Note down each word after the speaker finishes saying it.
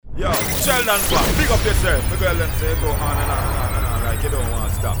Yo, Sheldon Park, pick up yourself. The girl them say go on and on and on and on like you don't want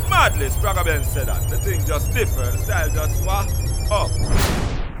to stop. Madly, Spragga Ben said that. The thing just different, the style just what? Up.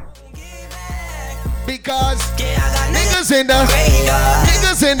 Because niggas in the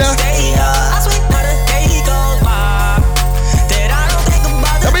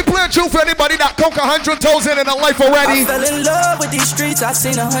Let me play a tune for anybody that conquer 100,000 in a life already. I fell in love with these streets, I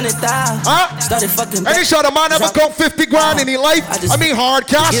seen 100,000. Started fucking back. Any shot of man ever count 50 grand in his life? I mean hard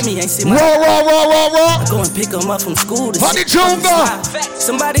cash. Raw. I go and pick them up from school. Honey Chunga.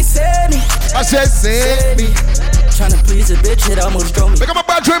 Somebody said me. I said send me. Trying to please a bitch, it almost drove me. Look at my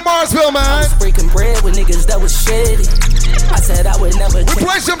bad dream Marsville, man. I was breaking bread with niggas that was shitty. I said I would never. We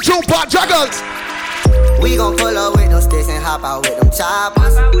play some tune pot juggles. We gon' pull up with those sticks and hop out with them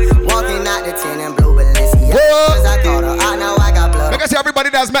choppers. Walking out the 10 and blue Balenciaga. Cause I caught her, I know I got blood. Make us see everybody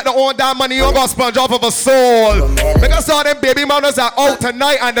that's met the own damn money, you gonna sponge off of a soul. Make us all them baby mamas are out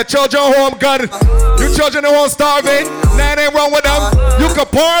tonight and the children home good. You children at home starving, nothing ain't wrong with them. You can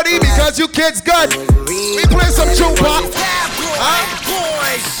party because you kids good. We play some tune pop.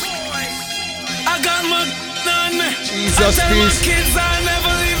 I got my on me. Jesus peace. Kids, I never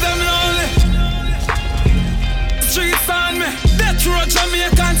leave them lonely. Streets on me. Death row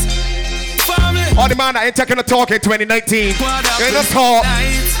Jamaicans. Family. All the man that ain't taking a talk in 2019. Ain't a talk.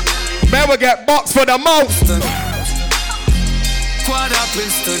 Man will get boxed for the mouth. What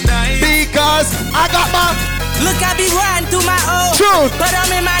happens tonight? Because I got my look, I be riding through my old June. But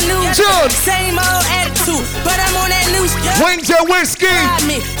I'm in my new June. Same old attitude, but I'm on that new Wings and whiskey.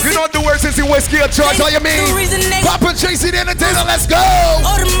 You don't do work since you whiskey a charge, how you mean? Papa Tracy the entertainer, let's go.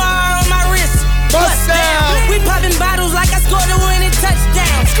 Audemars on my wrist. Bust down. We popping bottles like I scored a winning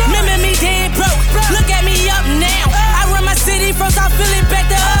touchdown. Remember me dead broke. Look at me up now. I run my city from South Philly back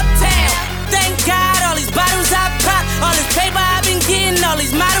to Uptown. Thank God all these bottles I pop. All this paper I've been getting. All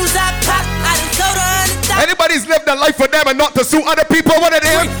these models I pop. I done sold 100,000. Anybody's lived a life for them and not to suit other people. What it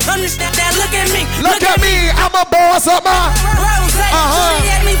is? Understand that? Look at me. Look at me. I'm a boss of my Rose. She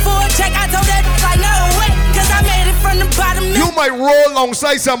asked me for a check. I told that like no way. Cause I made it from the bottom. You might roll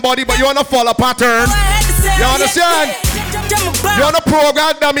alongside somebody, but you wanna follow pattern. You understand? You on a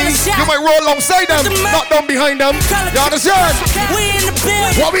program, dummy. You might roll alongside them, not them behind them. You understand?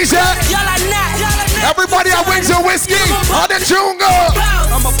 What we said? Everybody at Wings and Whiskey on the Chunga.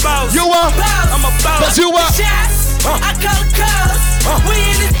 I'm a boss. You are. I'm a boss. Cause you are. I call the calls. We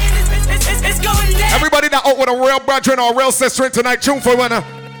in this. It's going down. Everybody that out with a real brethren or a real sister tonight, tune for winner.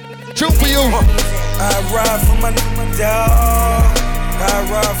 Tune for you. I ride for my dog. I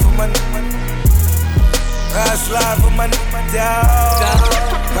ride for my I slide for my dog.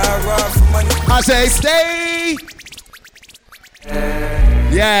 I ride for my I say stay.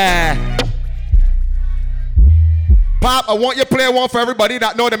 Yeah. Pop, I want you to play one for everybody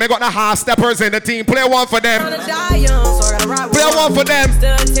that know them. They got the half steppers in the team. Play one for them. Play one for them.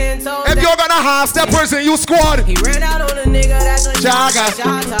 If you're gonna half steppers in you squad, he ran out on a nigga that's a jogger.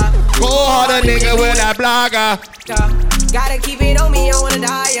 Go hard a nigga with a blogger. Gotta keep it on me, I wanna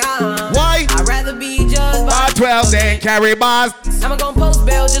die young. Why? I'd rather be judged by 12 than carry bars. I'ma gon' post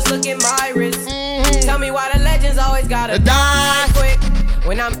bail, just look at my wrist. Tell me why the legends always gotta die quick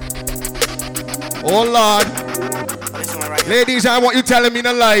when I'm. Oh Lord. Ladies, I want you telling me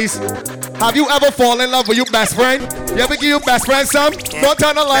the lies. Have you ever fallen in love with your best friend? You ever give your best friend some? Yeah. Don't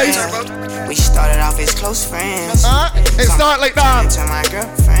tell the lies. We started off as close friends. It started like that. To my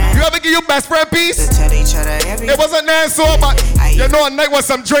girlfriend. You ever give your best friend peace? To tell each other everything. It wasn't there so, but you know a night with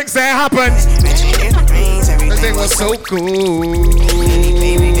some drinks that happened. Everything was so cool.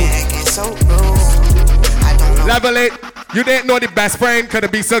 Baby been acting so rude. I don't know. Level it. You didn't know the best friend could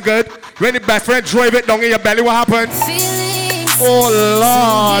it be so good. When the best friend drove it down in your belly, what happened? Oh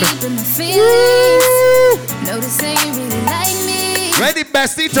Lord. When the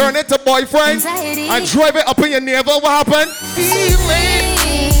bestie turned into boyfriend and drove it up in your navel, what happened?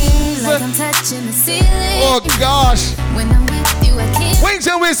 Feelings. Like I'm touching the ceiling. Oh gosh. When I'm with you, I can't. Wings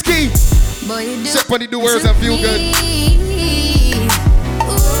and whiskey. Boy, you do. Sip when you do words and feel good.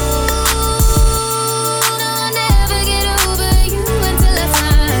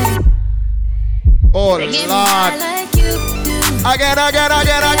 Oh Lord. I get.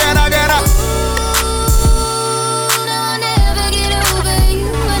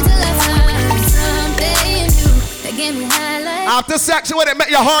 After sex, what it make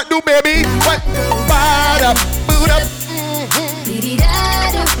your heart do, baby? What? Boot up.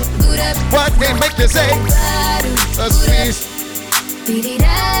 What they make you say? Please.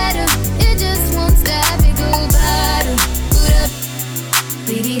 It just won't stop. It go bottom. Boot up.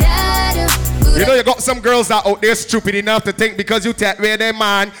 You know you got some girls that out there stupid enough to think because you take away their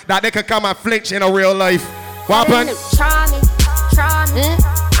man that they can come and flinch in a real life. What happened? Try me.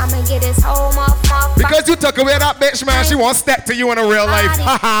 I'ma get this whole motherfucker. Because you took away that bitch, man, she won't step to you in a real life.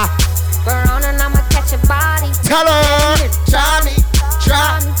 Haha. Burn on and I'ma catch a body. Tell her. Try me.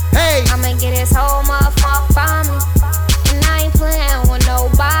 Hey. I'ma get this whole motherfucker by me. And I ain't playing with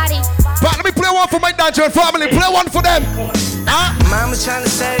nobody. But let me play one for my dungeon family. Play one for them. Huh? Mama's trying to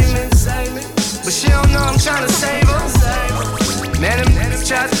save me, but she don't know I'm trying to save her. Man, them niggas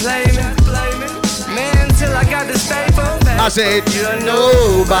try to play me. Man, until I got this paper. I said, You're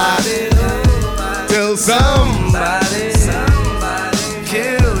nobody till somebody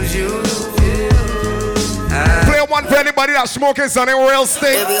kills you. Play one for anybody that's smoking something real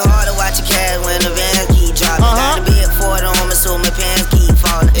stink. It'll be hard to watch a cat when the van keep dropping. Got a big Ford on me, so my pants keep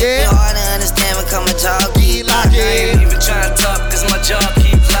falling. Yeah. It's hard to understand when come a talk keep I locking. ain't even trying to talk, cause my jaw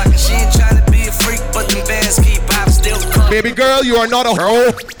keep locking. She ain't trying to be a freak, but them bands keep popping. Still caught. Baby girl, you are not a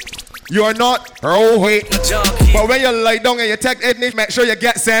hoe. You are not her weight. My jaw keep. But when you lie down and you take it, make sure you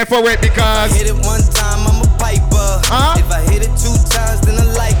get sand for it because. Hit it one time, I'm a piper. If I hit it 2 times, then I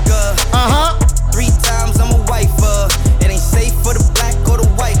like her. 3 times, I'm a wifer. It ain't safe for the black or the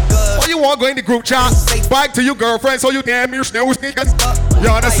white girl. What you want going to group chat? Back to your girlfriend so you damn you still sneakers. You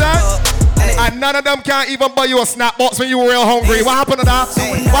understand? And none of them can't even buy you a snap box when you were real hungry. What happened to that?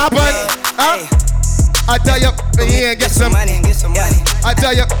 What happened? I tell you, me and get some money. I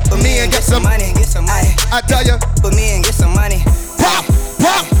tell you, me and get some money. I tell you, put me and get some money. Pop.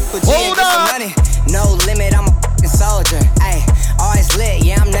 Hold on. No limit, I'm a f***ing soldier. Ay, always lit,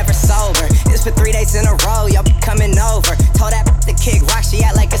 yeah, I'm never sober. It's for 3 days in a row, y'all be coming over. Told that to kick rock, she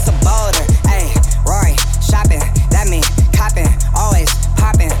act like it's a boulder. Ay, Rory, shopping, that mean copping, always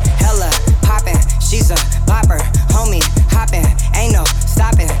popping, hella popping. She's a bopper, homie, hopping, ain't no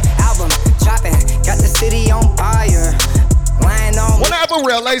stopping. Album dropping, got the city on fire. Lying on. When I ever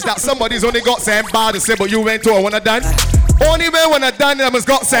realized that somebody's only got sand bar to say but you went to her when I done. Only when I done them has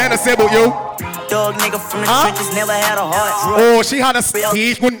got sand to say but you. Dog nigga from the trenches never had a heart. Oh, she had a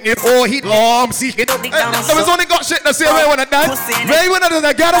he couldn't it. Oh, he long see it. There was only got shit to say when I done. Maybe when I do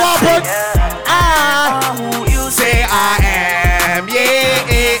the get happen. Who you Say I am, yeah.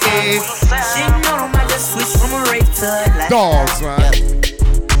 She know I just switched from a rape to a life. Dogs,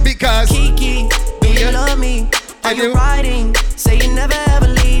 man. Because Kiki, do you love me? Are you do. riding? Say you never ever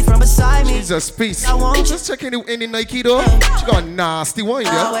leave from beside me. Jesus, peace. I won't Just checking any Nike though. She got a nasty one,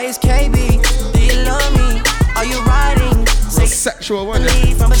 yeah. always KB. Do you love me? Are you riding? Say Sexual one, you yeah.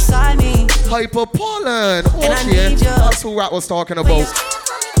 leave from beside me. Hyper pollen. And I Okay, need you. that's who Rat was talking about.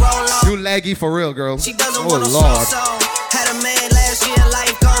 Roll on. You laggy for real, girl. She doesn't Oh want a Lord. song. Had a man last year,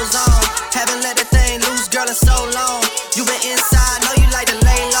 life goes on. Haven't let the thing loose, girl, in so long. You been inside, know you like to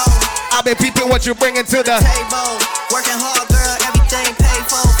lay low. I've been peeping what you bringing to the Table, working hard, girl, everything paid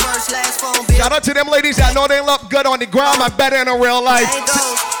for. First, last phone bill. Shout out to them ladies that know they look good on the ground, but better in a real life. There you go,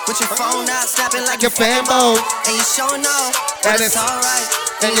 with your phone out, snapping like Your your fanboy. And you showing off, And but it's- it's alright.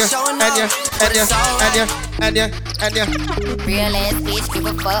 And you, showing and you, off, and but you, it's alright. and you. Real ass bitch, give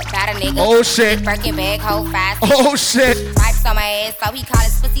a fuck about a nigga. Oh shit. Birkin bag, hold 5. Oh shit. Stripes on my ass, so he call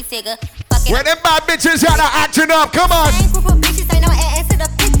his pussy tigger. Fucking Where them bad bitches y'all are acting up? Come on. same group of bitches, ain't no ass to the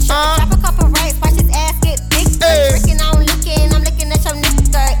picture. Drop a couple racks, watch his ass get bigger. Hey. Freaking on looking, I'm looking at your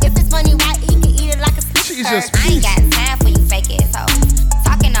nigga. If it's money right, he can eat it like a slicker. Jesus, I ain't got time for you fake ass hoes.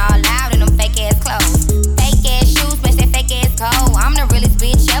 Talking all loud in them fake ass clothes. Fake ass shoes, match that fake ass coat. I'm the realest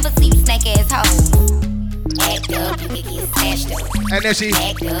bitch ever see you snake ass hoes. Act up, you can get smashed up. And then she,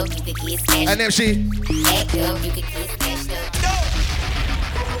 Act up, you can get smashed and then she. up. Act up, you can get smashed up.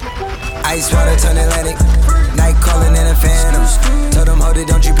 Ice water turn Atlantic. Night calling in a phantom. Told them, hold it,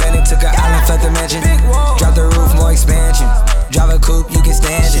 don't you panic. Took an island, left the mansion. Drop the roof, more expansion. Drive a coupe, you can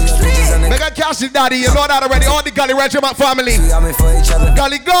stand it. Bridges on the Make a cash it, daddy. You know that already. All the Gully Regiment family. we all meant for each other.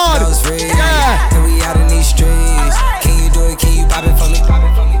 Gully God. Nose free. Yeah. And we out in these streets. Can you do it? Can you pop it for me?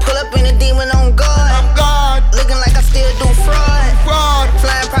 Pull up in a demon on guard. I'm God. Looking like I still do fraud. God.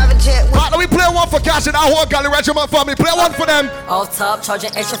 Flying private jet with Let me play one for cash it. Our whole Gully Regiment family. Play one for them. Off top,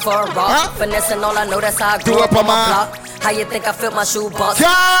 charging extra for a rock. Huh? Finessing all I know, that's how I grew Do up it, on my mama. block. How you think I filled my shoe box?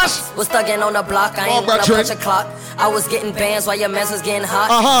 Cash. Was thugging on the block, I Oh, ain't wanna brethren. punch a clock. I was getting bands while your mans was getting hot.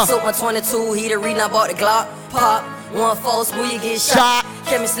 Uh-huh. Soak my 22, heater reading, I bought the Glock. Pop, one false move, you get shot.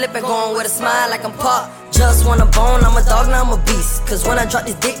 Kept me slipping, going with a smile like I'm pop. Just want a bone, I'm a dog, now I'm a beast. Cause when I drop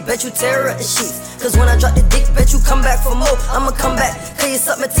this dick, bet you tear up the sheets. Cause when I drop the dick, bet you come back for more. I'ma come back, cause you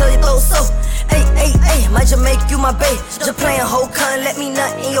something till you throw so. Hey, might just make you my bae. Just playing whole con, let me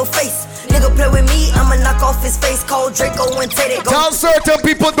nut in your face. Nigga play with me, I'ma knock off his face. Cold Draco and take it. Tell certain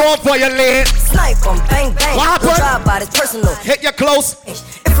people don't violate. Snipe 'em, bang bang. What happened? Drive by, it's personal. Hit you close.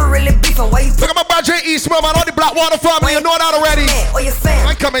 If we're really beefing, why you look at my brother Eastman, man, all the Blackwater family, you know that already. Or your fan.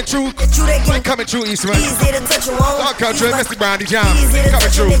 I'm coming through. I'm coming through, Eastman. Easy to touch you on. Don't come through, Mr. Brandy Jam. Easy to Coming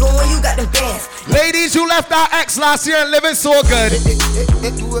touch you, through. nigga, when you got them bands. Ladies, you left our ex last year and living so good.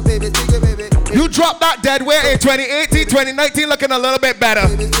 You dropped that dead weight in 2018, 2019, looking a little bit better.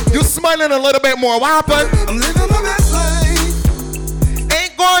 You smiling a little bit more. What happened? I'm living my best life.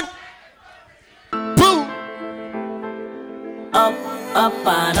 Ain't going. Boom. Up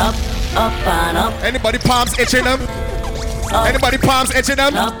and up, up and up. Anybody palms itching them? Anybody palms itching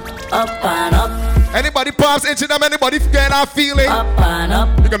them? Up and up. Anybody palms itching them? Anybody get that feeling? Up and up.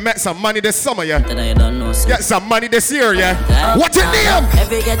 You can make some money this summer, yeah? That I don't know. Get some money this year, yeah? What's your name?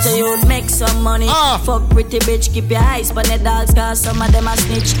 Every get to you make some money. Fuck pretty bitch, keep your eyes on the dogs, cause some of them are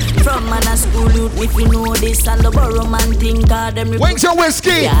snitch. From man a school youth, if you know this, and the borrow man think cause them. Wings your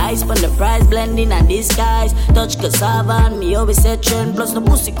whiskey. Keep your eyes on the price, blending and disguise. Touch cassava and me always say trend, plus the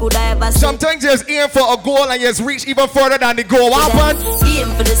pussy could I ever see. Sometimes you just aim for a goal and you just reach even further than the goal. What happened? Aim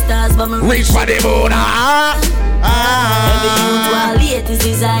for the stars, but me reach for the moon. Every youth want latest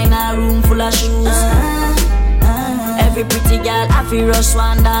designer, room full of shoes. Every pretty girl, I feel rush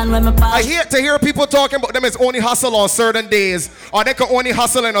one down when me pass. I hate to hear people talking about them as only hustle on certain days, or they can only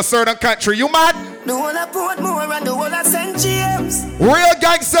hustle in a certain country. You mad? The whole of Portmore and the whole of St. James. Real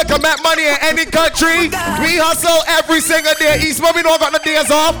gangster can make money in any country. We hustle every single day. Eastman, we don't got the days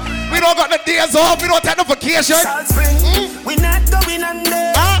off. We don't got the days off. We don't take no vacation. South Spring, we not going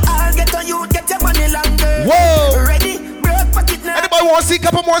under. I'll get on you, get your money longer. Whoa. Ready, broke pocket now. Anybody want to see a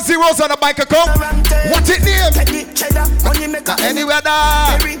couple more zeros on the bank account? What's it name? Petty cheddar, money maker anywhere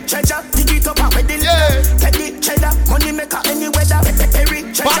da. Perry treasure, dig it up a wedding. Yeah. Petty cheddar, money maker anywhere da. Perry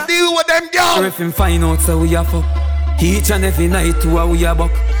treasure. What deal with them, girl? If him find out so we a fuck, each and every night to a we a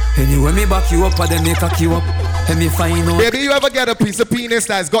buck. Anyway me back you up or them me cock you up. And me find out. Baby, you ever get a piece of penis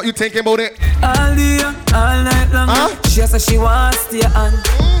that's got you thinking about it? All day, all night long. She a say she want stay on,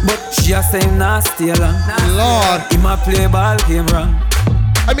 but she a say not stay long. Lord, he ma play ball game wrong.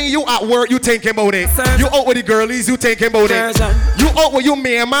 I mean, you at work, you thinking about it. You out with the girlies, you thinking about it. You out with your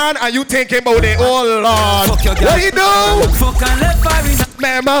man, and you thinking about it. Oh Lord, fuck your girl. What you do? Fuck and let fire.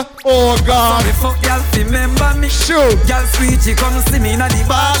 Mama, oh God. Sorry, fuck y'all, remember me. Shoot. Y'all sweet, she come see me in the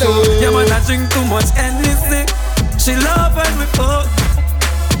bar. Yeah, man, I drink too much endlessly. She love when we fuck.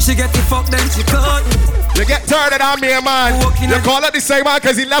 She get the fuck, then she cut. You get tired of that man. You call it the same man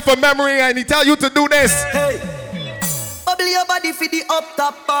because he left a memory and he tell you to do this. Hey. Bubble your body for the up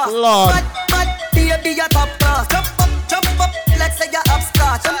top bar. Lord. Mad, baby, your top class. Jump up, let's say you're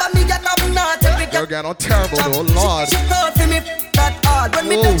upstart. Remember me, you're top notch. You're getting terrible, oh Lord. She thought for me that hard. When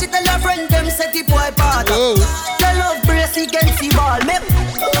me touch it, tell her friend them set the boy part. Tell love brace against the ball.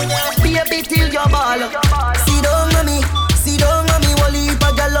 Baby, till your ball. See down on me, wall heap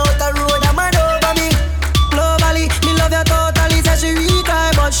a girl out the road. A man over me. Globally, me love you totally. Say she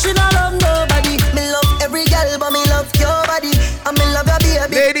retire, but she not love nobody. Me love every girl, but me love your body. And me love your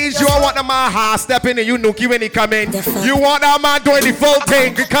baby. Ladies, you don't want the man half stepping and you nookie when he come in. You want that man doing the full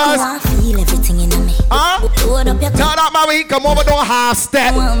thing because I feel everything in me. Tell that man when he come over, don't half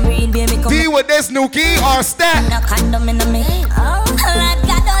step. Deal with this nookie or step. No condom in me. Oh, like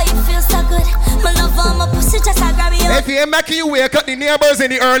God, oh, it feels so good. My love on my pussy, just I grab you. If he ain't making you wake up the neighbors in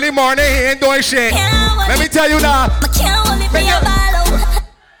the early morning, he ain't doing shit. Let me tell you that.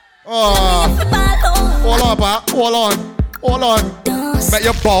 Oh. Hold on, pa. Hold on. Make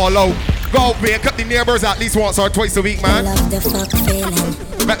your ball out. Go wake up the neighbors at least once or twice a week, man.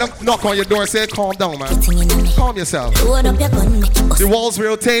 Let them knock on your door and say, calm down, man. Calm yourself. The walls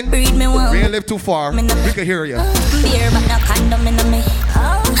real thin. We ain't live too far. We can hear you. Beer, but no condom in me.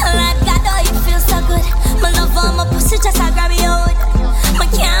 Oh, like God, oh, it feels so good. My love on my pussy, just I grab you out. I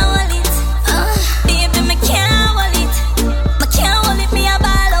can't hold it. Baby, I can't hold it. I can't hold it, me a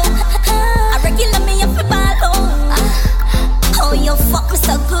ball out. I regular me up a ball out. Oh, you fuck me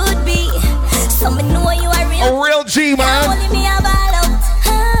so good, B. So me know you are real. A real G, man. Me a ball out.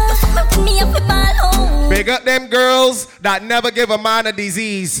 Me up a ball out. Big up them girls that never give a man a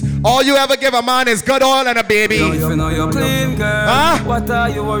disease. All you ever give a man is good oil and a baby. Clean, girl. Huh? What are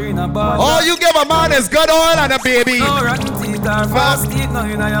you worrying about? All you give a man is good oil and a baby. No rotten teeth or fast teeth, no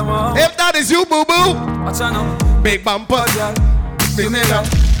in your mouth. If that is you, boo boo. Watch out now. Big bumper. Big nigga.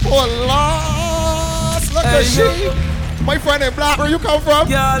 Oh Lord, look at she. My friend in Black, where you come from?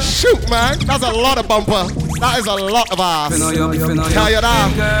 Yeah. Shoot, man. That's a lot of bumper. That is a lot of ass. Tell you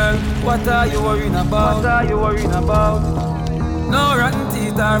that. Girl, what are you worrying about? What are you worrying about? No rotten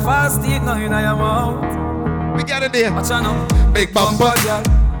teeth or fast teeth, no in your mouth. We get it there. Watch out now. Big bumper, girl.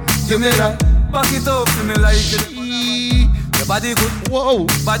 Give me that. Back it up to me like it. Your body good. Whoa.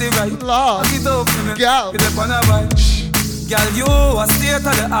 Body right. Lord. Back it up to me. Girl. Get up on a vibe. Girl, you a state of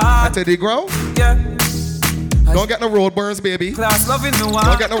the art. Did he grow? Yeah. Don't get no road burns, baby. Class loving the one.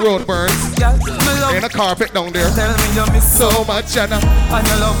 Don't get no road burns. Girl, me love. Ain't a carpet down there. Tell me you miss so much, and you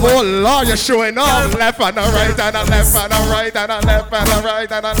love. Oh Lord, you're showing off. Left and a right and a left and a right and a left and a right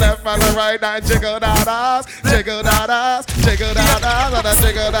and a left and a right and jiggle that ass, jiggle that ass, jiggle that ass, and a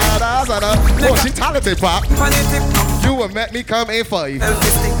jiggle that ass, and a. Oh, she talented, pop. You will make me come in 5.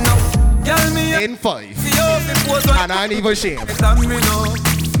 In 5. And I ain't even ashamed.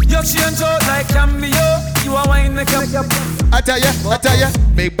 You change out like cameo. You are wine make up. I tell ya,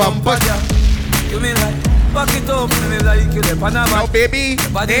 big bumper. You mean like back it up, me like you the Panama. Now, baby,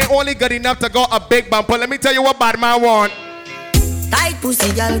 they ain't only good enough to go a big bumper. Let me tell you what bad man want. Tight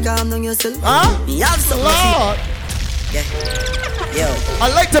pussy, girl, calm down yourself. Huh? Me have some Lord. Yeah. Yo. I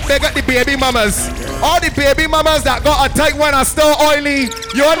like to beg up the baby mamas. All the baby mamas that got a tight one are still oily.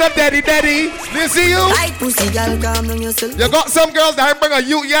 You're the daddy. You see you? Tight pussy, girl, calm down yourself. You got some girls that bring a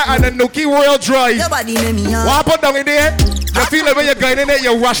you yet and the nookie royal dry. Your body make me hard. What put down in there? You feel like when you're going in there,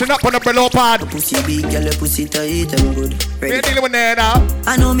 you're rushing up on the below pad. Pussy big, girl, your pussy tight and good. You're dealing with that now.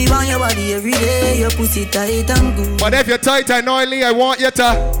 I know me want your body every day. Your pussy tight and good. But if you're tight and oily, I want you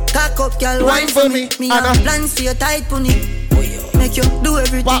to cock up, girl, wine for me. Me have plans for your tight pony. Make you do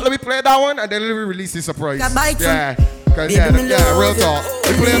everything. But let me play that one and then let me release the surprise. Yeah. Cause yeah, real talk.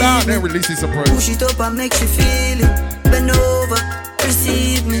 We play it out and then release the surprise. Push it up and make you feel it. Bend over,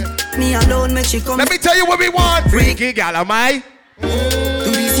 receive me. Me alone make you come. Let me tell you what we want. Freaky gal, am I? To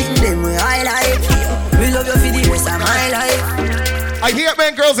be sitting them where I like. We love you for the rest of my life. I hear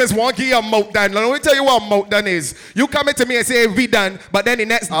man girls is wonky or mouth done. Let me tell you what mouth done is. You come into me and say we done, but then the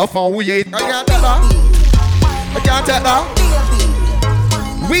next half on we ain't. I can't tell that. I can't tell that.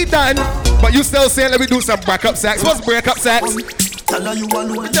 We done, but you still saying let me do some breakup sex. What's breakup sex? Tell her you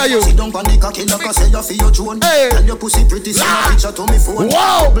alone. Tell you. Sit down on the cocky like I say you feel your drone. Tell your pussy pretty, send a picture to me phone.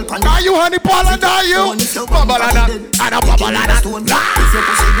 Whoa! Are you honey ball and are you? Bubble and a bubble and a. If your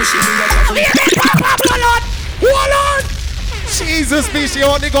pussy bushy, me a travel. Hold on! Jesus, me, she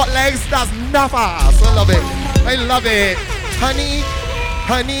only got legs. That's enough ass. I love it. I love it.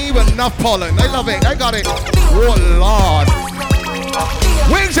 Honey with enough pollen. I love it. I got it. Oh Lord.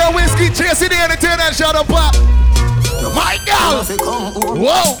 Wings your whiskey, chase it in and turn that shut up. My girl!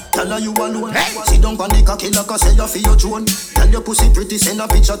 Whoa! Tell her you alone. Sit down on the cocky like I say you feel your drone. Tell your pussy pretty, send a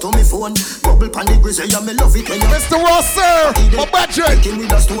picture to me phone. Bubble pan the grizzly, yeah, me love it when you Mr. Ross, sir! My brethren!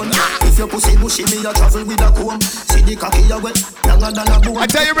 With a stone. If your pussy bushy, me a travel with a comb. See the cocky you wet, younger than a bone. I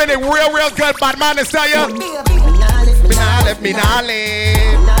tell you really real good bad man is tell you. Me nah left.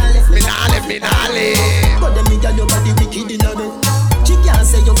 But them me girl your body wicked in a bed. She can't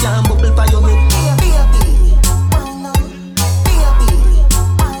say you can't bubble by your head.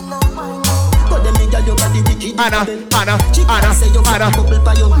 Anna.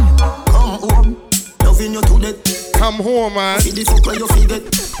 Loving you to death. Come home, man. See the fuck where you forget.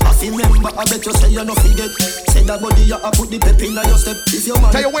 I remember, I bet you say you no forget. Say that body you put the pep in your step. If you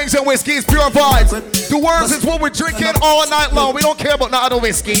want. Tell your wings and whiskey is pure vibes. The words is what we're drinking all night long. We don't care about no other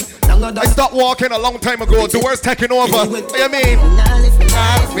whiskey. I stopped walking a long time ago. The words taking over. What do you mean?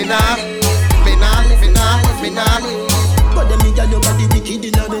 Me nah. But them me girl your body wicked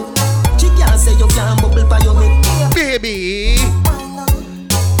in a bed. She can't say you can't bubble by your head. Baby.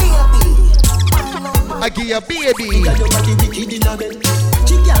 I give you baby.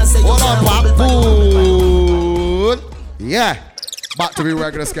 Hold on, pop food. Yeah. Back to the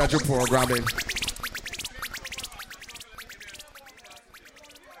regular schedule programming.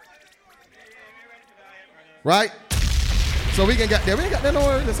 Right? So we can get there. We ain't got there no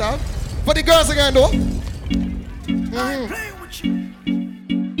worry this out. For the girls again though.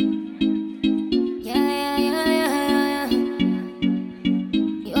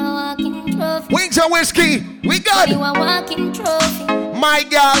 Wings and whiskey, we good. You are walking trophy. My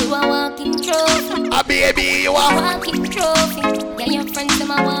girl. You are walking trophy. A baby, you are walking trophy. Yeah, your friends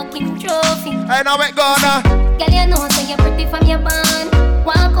them are walking trophy. I know it gonna. Girl, you know so you're pretty from your band.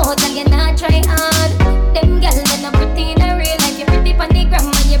 Walk out and you not try hard. Them girls they not pretty in a real life. You're pretty on the gram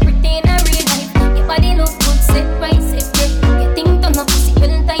and you're pretty in a real life. Your body look good, set right, set right. Your thing turn up, pussy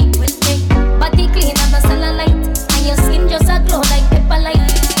well tight, well tight. Body clean and a cellulite, and your skin just a glow like pepper light.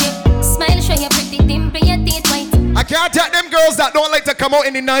 Smile, show your pretty dimple, your teeth white. I can't take them girls that don't like to come out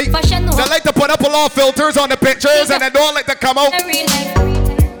in the night. Fashion they like to put up a lot of filters on the pictures and they don't like to come out.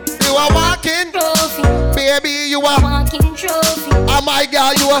 You are walking trophy. Baby, you are walking trophy. Oh my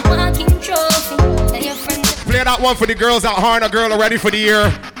girl, you are walking trophy. And your friends play that one for the girls that aren't a girl already for the year.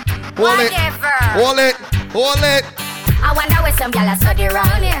 Hold it. Hold it. Hold it. I wonder where some y'all are study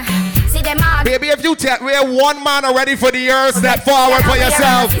around here. See them all. Baby, if you wear one man already for the year, step forward for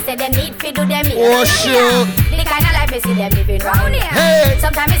yourself. Oh shoot. The kind of life you see them living round here. Hey.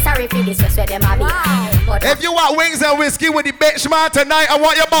 Sometimes it's sorry for this, just where them are be. If you want wings and whiskey with the bitch man tonight, I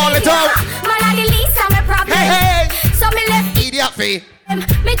want you ball it out. Man, I the least of my problem. Hey. So me left idiot fee.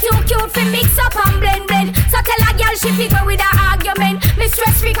 Me too cute for mix up and blend. So tell a girl she figure with a argument. Me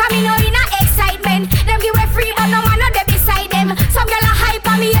stress free cause me know in a excitement. Them give a free but no man no dey beside them. Some girl a hype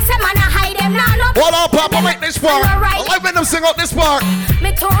on me, yes a man a hide them. Nah, no. Hold on, Papa, make this part. I like when them sing out this part.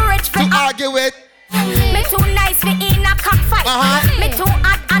 Me too rich for to argue with. Me too nice for in a cockfight. Me too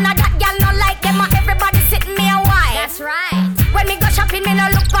hot and a that girl no like them. Everybody sitting me a while. That's right. When me go shopping, me no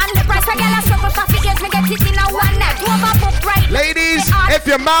look on the price. A girl a struggle for figures, me get it in a one night. Overbook right. Ladies, if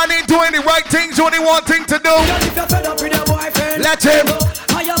your man ain't doing the right things, only one thing to do. Let him.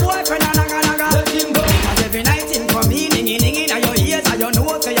 Your boyfriend a naga. Let him go. And every night in for me, ning in your ears, and your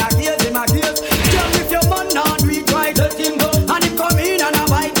nose, say your ears in my ears. Girl, if your man not do it right, let him go. And if come in and a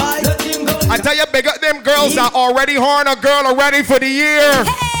bite, let him go. I tell you, big up them girls that already horn a girl already for the year.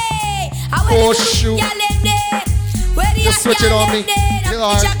 Hey, oh shoot. Just switch it on me.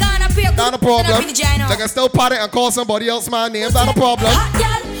 Not a problem. They can still pot it and call somebody else my name. Not a problem.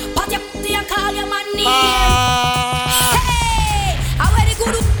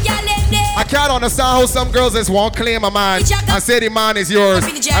 I can't understand how some girls just won't claim a man and say the man is yours.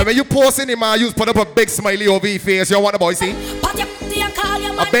 And when you post in the man, you put up a big smiley over your face. You know what the boy see?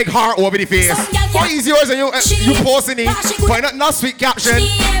 A big heart over the face. Why is yours and you posting it? Find out not sweet caption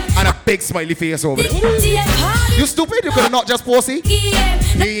and a big smiley face over it. You stupid, you could have not just post it. He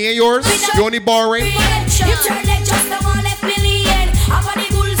ain't yours, you only borrowing.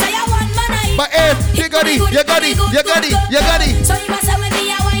 But hey, you got it. So you must have with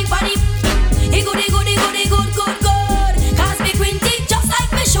me a wine body. He goody good. Cause me quinty just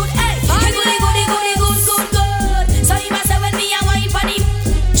like me should. Hey, he goody good. So you must have with me a wine body.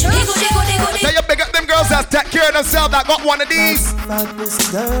 He goody. Tell you big up them girls that take care of themselves that got one of these.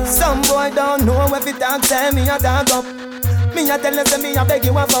 Some boy don't know if it dog say me a dog up. Me a tell you say me a beg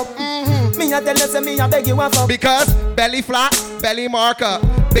you a fuck. Me a tell you say me a beg you a fuck. Because belly flat, belly marker,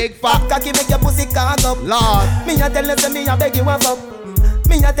 big fat cocky make your pussy cock up. Lord. Me a tell you say me a beg you a fuck.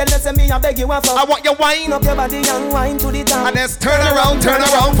 Me a tell you say me a beg you a fuck. I want your wine up your body and wine to the top. And then turn around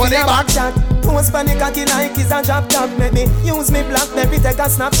for the back shot. Post panic cocky like it's a drop top. Make me use me BlackBerry take a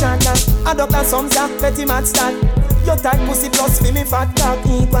snapshot. I duck a some jack petty mad style. Your tight pussy plus for me fat cock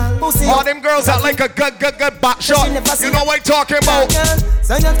equal pussy. All them girls that like a good back shot. You know what I'm talking about.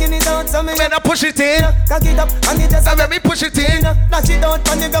 So you skin it out, so me when I push it in. Cock it up and it just let me push it in. Lash it out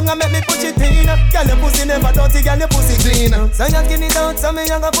on the ground and make me push it in. Girl your pussy never dirty, girl your pussy clean. So you skin it out, so me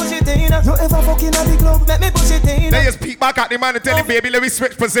gonna push it in. You ever fucking at the club, let me push it in. They just peek back at the man and tell him, baby, let me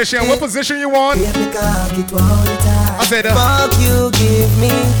switch position. What position you want? I said, fuck you, give me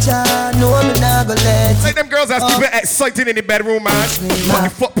child. No, I'm not gonna let you. Like them girls that's keep it exciting in the bedroom, man. Put the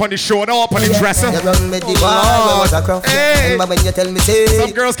foot on the shoulder, up on the dresser. Hey.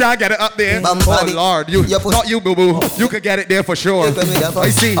 Some girls can't get it up there. Oh Lord, not you, boo boo. You could get it there for sure. I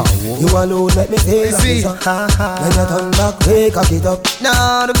see. You alone let me feel. I see. When you turn back, wake up it up.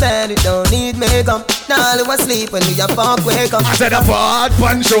 Now the bed it don't need makeup. Now you asleep when you fuck wake up. I said a butt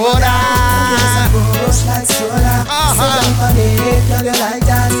punch shoulder. Like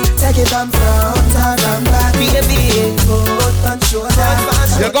that. Take it from front and back.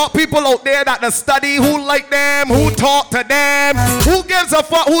 You got people out there that study, who like them, who talk to them, who gives a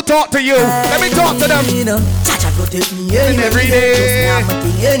fuck, who talk to you. Let me talk to them. Chacha go take me every day.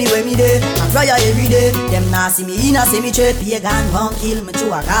 Anyway me day, I fly every day. Them nah see me in a cemetery. Pagan won't kill me to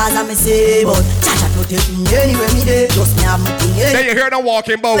a cause I me say. But Chacha go take me anywhere me day. Just me have my thing. There you hear them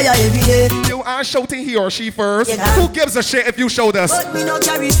walking bout. Every day. You are shouting he or she first. Who gives a shit if you showed us? But me no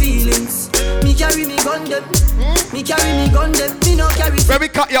carry feelings. Me carry me gun them. Me carry me gun them. Me no carry. When we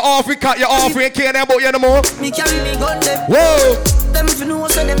cut you off, we ain't caring about you no more. Me carry me gun them. Whoa. Them if you know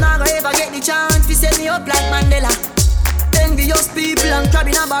so them not gonna ever get the chance to set me up like Mandela. Envious people and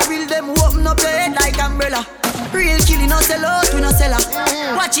crabbing a barrel. Them open up your head like umbrella. Real killing no sell out, we no sell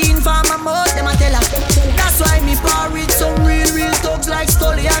her. Watching for my mouth, them a tell her. That's why me par with some real thugs like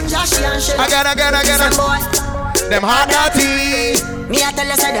Scully and Joshy and Shella. I got it. Boy, Them hot dirty. Me I tell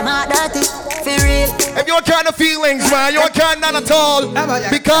you say them hot dirty. For real. If you can't the feelings, man, you can't none at all.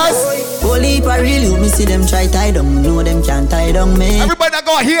 Because only if I really me see them try tie down, know them can't tie down me. Everybody that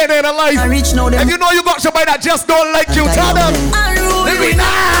got here in their life. I reach now them. If you know you got somebody that just don't like you, tell them. Let me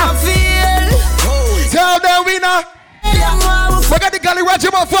now. Tell them we now. Forget the Gully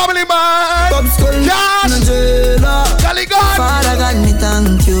Regiment family, man. Josh, Gully God. Father God, me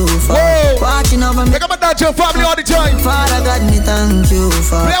thank you for watching over me. Look at my dad, your family all the time. Father God, me thank you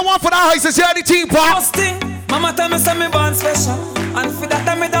for. Play one for the house and share the team, pop. Mama tell me say me born special, and for that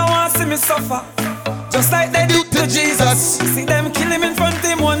time me don't want to see me suffer. Just like they do to Jesus. See them kill him in front of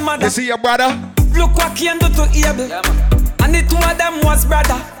him one mother. You see your brother? Look what he do to Abel, and the two of them was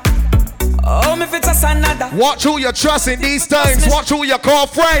brother. Oh, me fit just another. Watch who you trust in these times. Watch who you call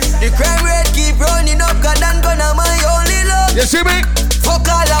friend. The crime rate keep running up. God and gonna my only love. You see me? Fuck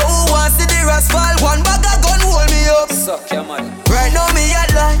all who wants to the rascal. One bag of gun hold me up. Suck your money. Right now me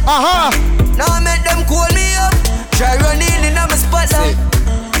at lie. Now make them call me up. Try running in my spotlight.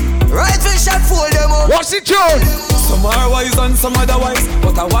 Rifle shot fool them up. What's the tune? Some are wise and some otherwise,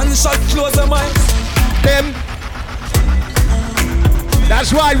 but a one shot close them eyes. Them.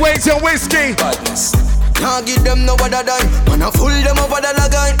 That's right, wait till whiskey. Badness. Can't give them no other dime. Wanna fool them over the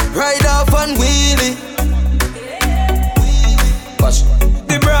lagoon. Ride off and wheelie. Watch.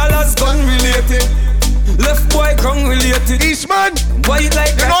 The brawlers gun related. Left boy gun related. Eastman. White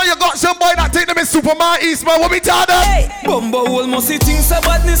like you know you got somebody that take them in Superman. Eastman, what we tell them? Hey. Bumbo almost see things so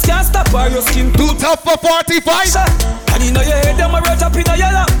badness can't stop by your skin. Too tough for 45. And you know your head them a right up in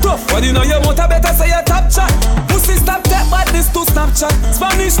your laptop. But you know your motor better say your top chat. Pussy stop that badness to Snapchat.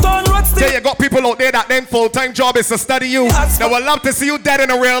 Spanish stone road still. Yeah, you got people out there that then full-time job is to study you. They would love to see you dead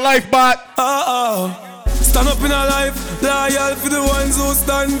in a real life, but stand up in a life, loyal for the ones who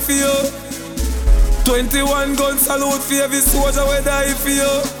stand for you. 21 gun salute for every soldier we die for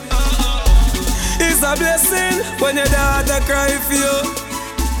you. It's a blessing when your daughter cry for you.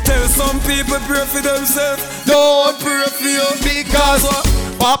 Tell some people pray for themselves, don't pray for you. Because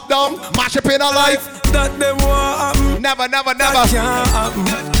pop down, mash up in a life that them want happen. Never. That can't happen.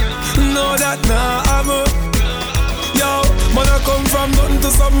 No, that not happen. Yo, man I come from nothing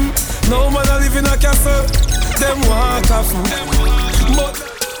to something. No man I live in a castle. Them want happen. But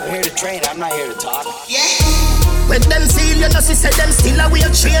I'm here to train, I'm not here to talk. Yeah. When them seal, you know she said them still a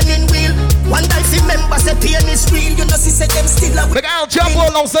wheel training wheel. One time if members say pain is real, you know she said them still a wheel. Look out, jump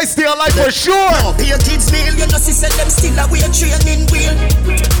alongside still alive for sure. No, pay kids meal, you know she said them still a wheel training wheel.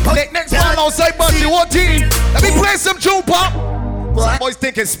 Next one alongside Bunty, what team? Let me play some June Pop. Some boys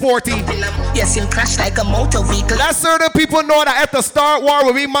think it's sporty. Yes, you crash like a motor vehicle. That's certain people know that at the start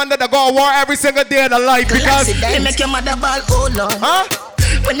war, we man that go to war every single day of the life because they make your mother ball, oh Lord. Huh?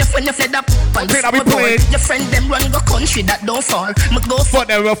 When you fled up and your friend them run go country that don't fall. Go for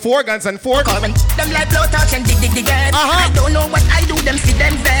them with 4 guns and 4 current. Them like blow touch and dig again. I don't know what I do, them see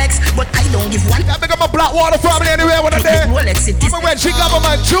them vex, but I don't give one. I pick up my Blackwater family anywhere when I'm there. I'm a red chick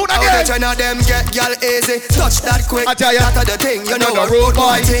government tune again. None of them get y'all easy, touch that quick. I tell ya, that the thing, you know a road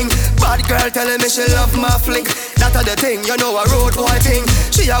boy thing. Bad girl telling me she love my flick. That the thing, you know a road boy thing.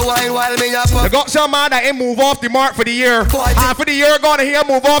 She a wine while me a pop. You got some man that ain't move off the mark for the year. Half of the year gonna hear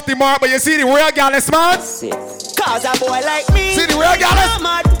move off the mark, but you see the real gallus, man? Cause a boy like me. See the real gallus?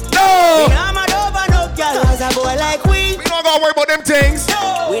 No! We not mad over no gal. Cause a boy like we don't gotta worry about them things.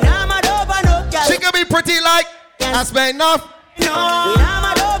 No! We not mad over no gal. She can be pretty like, I spent enough. No! We not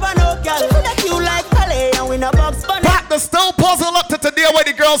mad over no gal. She coulda cute like Pele and we no Bugs Bunny. Pack the stone puzzle up to today where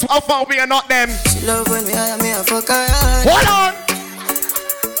the girls are found me and not them. She love when we hire me a fuck her. Hold on!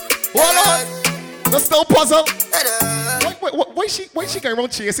 The stone puzzle. Why she going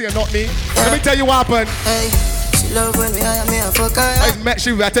around chasing and not me? Let me tell you what happened. Hey, she love when we hire me a fuck her. I met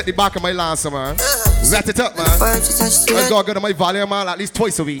she rat at the back of my lance, man. Rat it up, man. Let's go to my volume, man, at least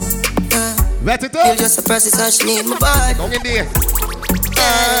twice a week. Rat it up. You just a person so she need my body. Don't in there.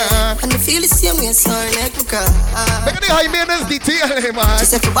 And I feel the same way, so I like my car. Look at the high maintenance detail, man.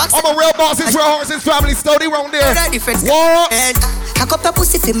 I'm a real boss, it's real horses, family study round there. What? I cup the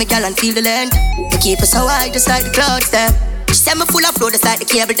pussy for me, girl, and feel the land. They keep us so high, just like the clouds there. She said me full of flow, just like the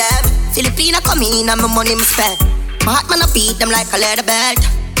cable dam. Filipina come in, and my money me spend. My heart man, I beat them like a leather belt.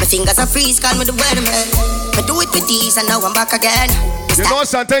 My fingers are freeze, call me the weatherman. I do it with these, and now I'm back again. You know,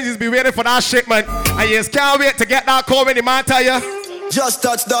 sometimes you be waiting for that shipment, and you just can't wait to get that call when the man tell you. Just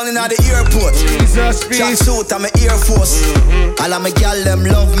touched down in the airport. Jesus, peace. Tracksuit and my Air Force. All of my gal them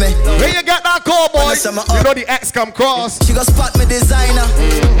love me. When you get that call, boy, you know the X come cross. She go spot me designer.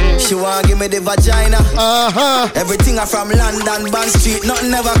 She wanna give me the vagina. Everything I from London, Bond Street.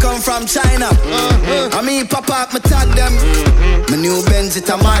 Nothing ever come from China. I mean, papa, me tag them. My new Benz,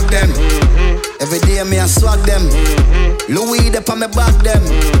 it a mark them. Every day me I swag them. Louis, they pa me back them.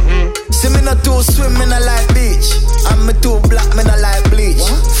 See me not too swim, me not like beach. And me too black, me not like bleach.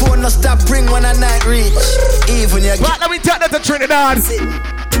 Phone no stop ring when I night reach. Even you let me take that to Trinidad.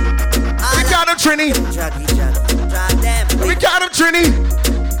 We got him, Trini. We got him, Trini.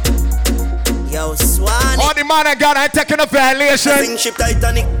 Yo, Swan. All the man I got, I taking a violation. Sing ship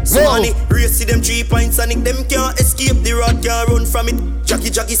Titanic, Swanee. Race to them 3 points and it. Them can't escape, the rod can't run from it.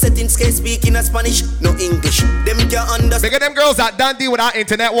 Jackie set in skate speaking a Spanish, no English. Them can't understand. Bigger them girls that don't deal with that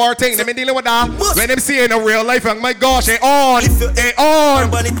internet war thing. They been dealing with that. When them see in a real life, and my gosh, they on. They on.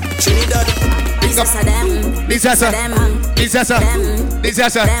 These are them. These are them. These are them. These are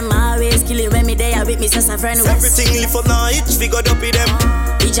them. Always kill it when me there with me sister friend. Everything lift up now, it's figured up with them.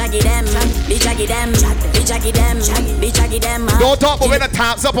 The jaggy them. The jaggy them. The jaggy them. The jaggy them. Don't talk about when the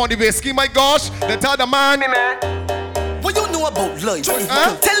taps up on the whiskey, my gosh. They tell the man. What you know about life? Tell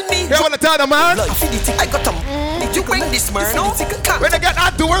me. Hear what they tell the man? I got them. Did you bring this man? No. When they get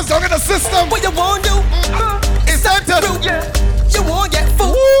that doors down in the system. What you want to? It's time to. You won't get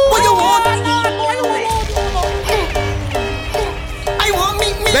food. What you want? I want me.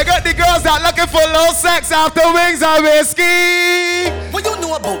 They got the girls that looking for low sex after wings and whiskey. What you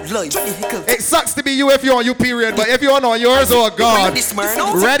know about life? It sucks to be you if you're on your period, but if you're on yours, oh God.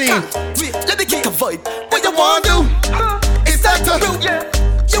 Ready? Let me kick a vibe. What you want to? It's time to.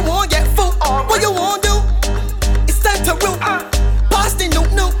 You won't get food. What you want to? It's time to root. Pass the no.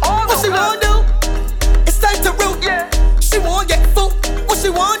 What she want to? It's time to root. She won't get food. What she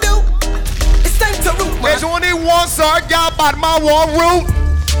want to? It's time to root, man. There's only one sir, gal, but my one root.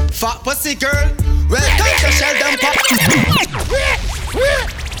 Fat pussy girl. Welcome to Sheldon Pop.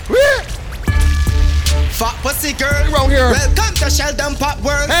 Fat pussy girl. Around here. Welcome to Sheldon Pop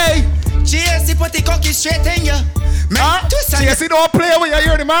World. Hey. GSC put the cocky straight in you. GSC don't play when you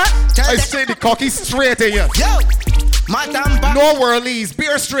hear the man. I say the cocky straight in you. Yo. Madam Ba. No whirlies.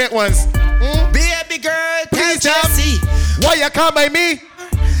 Beer straight ones. Baby girl, tell Jesse. Why you come by me?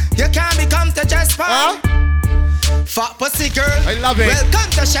 You can't become to just fine. Fat pussy girl. I love it.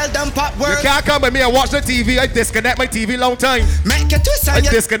 Welcome to Sheldon Pop World. You can't come by me and watch the TV. I disconnect my TV long time. Make it twist. I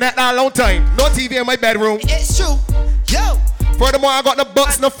disconnect that long time. No TV in my bedroom. It's true. Yo. Furthermore, I got no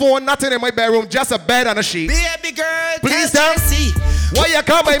books, no phone, nothing in my bedroom. Just a bed and a sheet. Baby girl, please tell me. Why you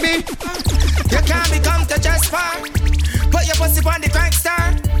come by me? You can't become to just fine. Put your pussy on the crank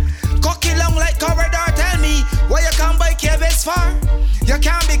star. Cocky long like corridor. Tell me why you come by KBS far. You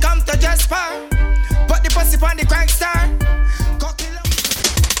can't become to just far. Put the pussy on the crank star. Cocky long.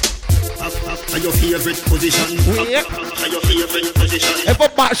 Are your favorite position? Are your favorite position? If a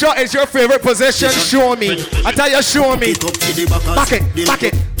back shot is your favorite position, show me. I tell you, show me. Back it, back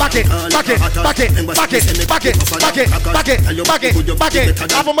it, back it, back it, back it, back it, back it, back it, back it, back it, back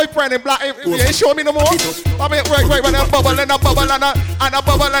it. I'm my friend in black. You ain't show me no more. I mean, right, when I bubble and a bubble and a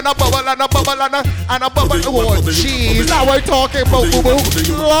bubble and a bubble and a bubble and a bubble. Oh, jeez, now we're talking about boo-boo.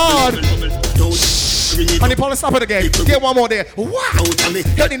 Lord. Honey, Paul, stop it again. Get one more there. Wow.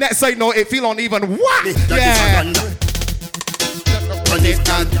 Get the next side, no, it feel uneven. Wow. Yeah.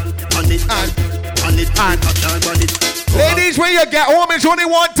 Ladies, when you get home, it's only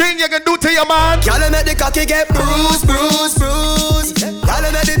one thing you can do to your man. Y'all make the cocky get bruised. Y'all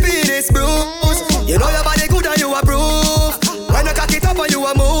make the penis bruised. You know your body good and you approve. When you cock it up and you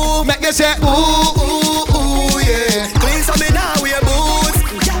a move, make you say ooh, yeah. Clean some me now, we a boots.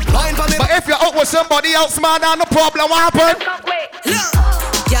 But if you're out with somebody else, man, no problem. What happened?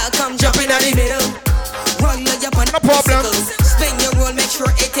 Y'all come jump in the middle. Run like you're on no problem. Spin your roll, make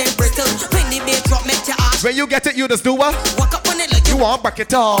sure it ain't brittle. When the beat drop, make your ass. When you get it, you just do what? Walk up on it like you want break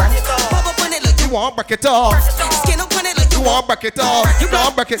it off. Pop up on it like you want break it off. Skin up on it like you want break it off. You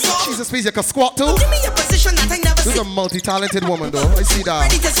want break it. Jesus, please, you can squat too. Give me a position that I never see. You're a multi-talented woman, though. I see that.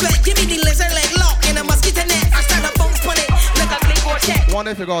 Ready to sweat. Give me the laser leg lock in a mosquito net. I stand up, bounce on it like a clipboard check.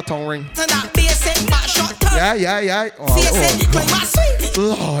 Wonder if you got a tongue ring. Yeah.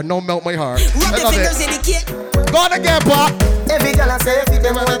 Oh, no, melt my heart. Rub I love fingers in the cake. Go on again, Pop. Every girl I say, if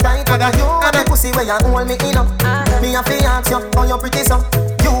them want tight, and you and the pussy where you hold me in up. Me a fi ask you, how you pretty so.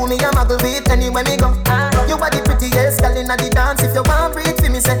 You me a muggle with anywhere me go. You are the prettiest girl inna the dance. If you want breathe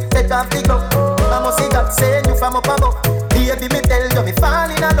for me, say take off the glove. I must see God send you from up above. Baby, me tell you, me fall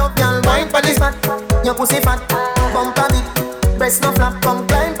in love, girl. Wine for this fat, your pussy fat, bumper big. Press no flap, come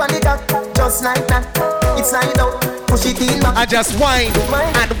climb on the cock, just like that. It's slide out, push it in back. I just whine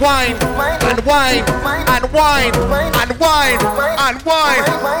and whine and whine and whine and whine and whine.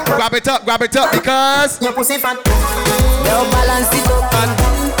 Grab it up because your pussy fat. Yo, balance it up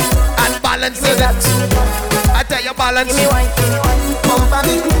and balance it. I tell you balance. Give me wine, bump on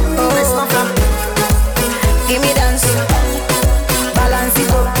me, press no flap. Give me dance, balance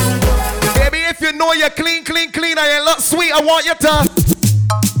it up. Baby, if you know you're clean, and you look sweet, I want you to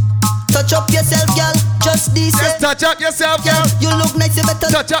touch up yourself, girl. Just this. Just touch up yourself, girl. You look nice, you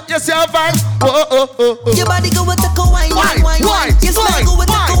better touch up yourself, and whoa. Your body go with the wine. Your smile go with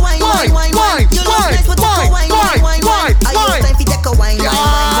the wine. You look nice with the wine. Are you time to take a wine?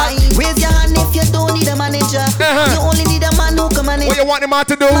 Raise your hand if you don't need a manager. You only need a man who can manage. What you want the man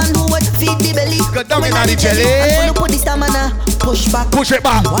to do? Man who would feed the belly. Got down in the jelly. I'm gonna put the stamina. Push it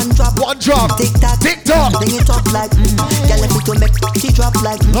back. One drop. Tick tock. Then you talk like girl, if you make she drop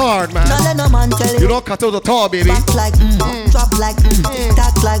like Lord, man. Now let no man tell you. You don't cut out the tall, baby. Back like drop like tick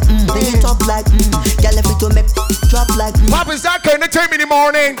tock like then you talk like girl, if you make drop like Pop is that kind of time in the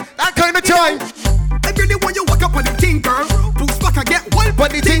morning. That kind of time. I really want you walk up on the thing, girl. Boost back and get wild on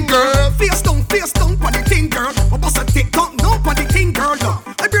the thing, girl. Face down on the thing, girl. I bust a tick tock, no on the thing, girl.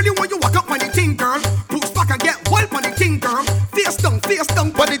 I really want you walk up on the thing, girl. Boost back and get wild on the thing, girl. Face down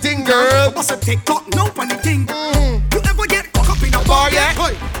on the thing, girl. I bust a tick tock, no on the thing. You ever get caught up in a bar yet?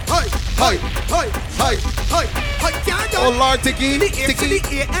 Hey. Oh Lord, Tiki.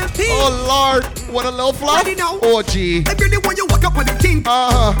 Oh Lord, what a little flop. Oh gee. I really want you walk up on the thing.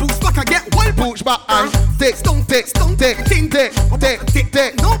 Boost back and get wild. Boost back and tick.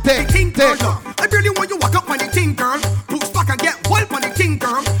 No, thing, girl. I really want you walk up on the thing, girl. Boost back and get wild on the thing,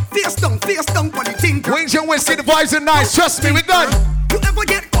 girl. Face down on the thing, girl. Wings and West, see the vibes are nice. Trust me, we done. You ever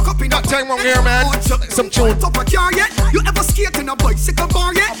get caught up in that time wrong here, man? Some tune. You ever skate in a bicycle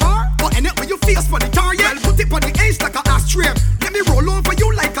bar yet? But in it when you face for the car yet? Put it on the edge like a ashtray. Let me roll over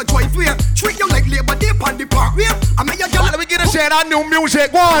you like a driveway. Treat you like Labor Day on the parkway. I mean, let me get a share that new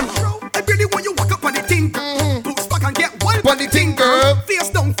music. One. I really want you walk up on the thing. Boost back and get wild on the thing, girl. Face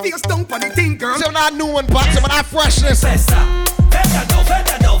down on the thing, girl. Some that new one, but some of that freshness. Festa.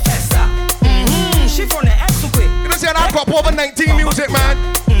 She from the X quick. You know, say that crop over 19 music, man.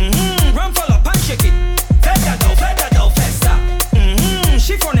 Run full up and shake it. Festa.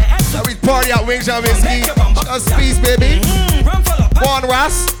 She from the X. Now we party at Wings and Whiskey. Just peace, baby. Run full up. One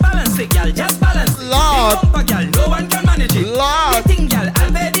Ras. Balance it, girl. Just balance it. Lord. No one can manage it. Lord. Thing, girl.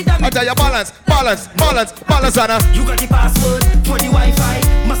 I'll pay the damage. I tell you, balance, Anna. You got the password for the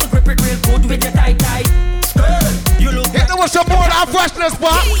Wi-Fi. Must grip it real good with your tight. You look. Hit the with some more of that freshness,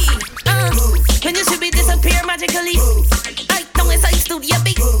 pop. When you should be disappear magically. I know it's like studio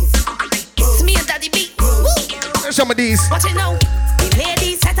beat. It's me and Daddy B. There's some of these. Watch it now. The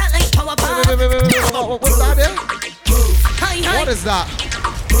ladies set out like power pop. What's that there? What is that?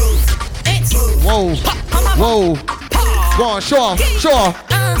 Whoa. Go on, show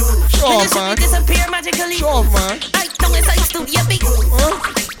off, man. Disappear magically. Show off, man. I know it's like studio beat.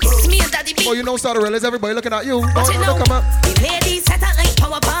 It's me and Daddy B. Oh, you know, start to realize everybody looking at you. Watch it now. Come up. The ladies set out like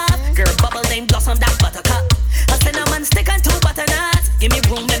power pop. Girl bubble name blossom that buttercup. A cinnamon stick and 2 butternuts. Give me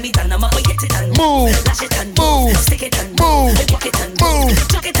room, let me turn 'em up and get it and move. Lash it and move. Stick it and move. Walk it and move.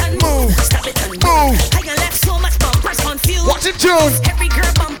 Chuck it and move. Stop it and move. I can left so much bumpers confused. Watch it, June. Every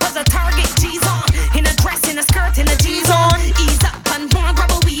girl bumper's a target. G's on. In a dress, in a skirt, in a jeans on. Ease up and wanna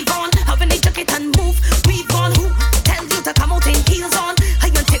grab a weave on. Having they chuck it and move. Weave on. Who tell you to come out in heels on?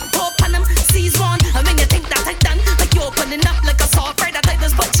 I can tip top on them. Seize one. And when you think that I done, like you're opening up like a soft bread that I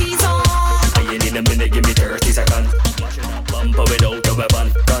just put cheese on. In a minute, give me 30 seconds. Bumper without a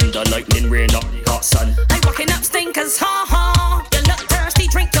weapon. Thunder, lightning, rain, up, hot sun. I walking up stinkers, ha. You look thirsty,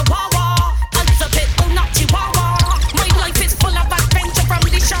 drink your wawa. Answer pit, oh not chihuahua. My life is full of adventure from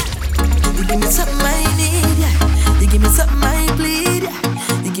the shop. You give me something I need, yeah. You give me something I bleed,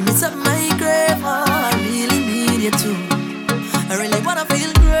 yeah. You give me something I crave, oh. I really need you too. I really wanna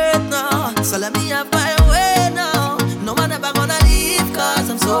feel great now. So let me have my way now. No one ever gonna leave, cause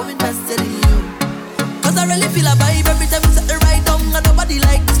I'm so invested in you. Cause I really feel a vibe every time you set the right down. And nobody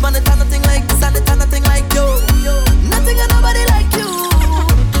like this, man, it's nothing like this, and it's nothing like you. Nothing and nobody like you.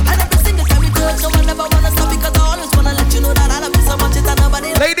 And every single time you touch, no one ever wanna stop, because I always wanna let you know that I love you so much, it's nobody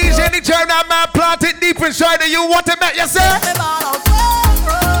like you. Ladies, anytime that man planted deep inside of you, what to make you say?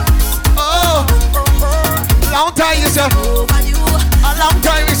 Oh, long time, you say. A long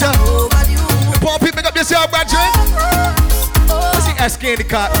time, you say. Poor people, pick up yourself, brethren. I see SK in the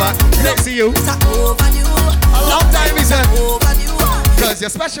car, but next to you. A long time, you say. Cause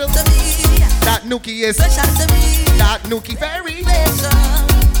you're special. That Nookie is special to me. That Nookie very special.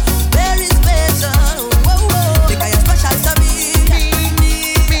 Very special. Whoa, whoa. Because you're special to me.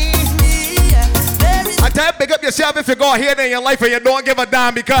 I tell you, big up yourself if you go ahead in your life and you don't give a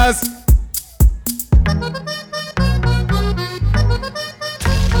damn, because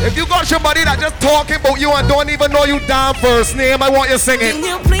if you got somebody that just talking about you and don't even know you damn first name, I want you singing. Can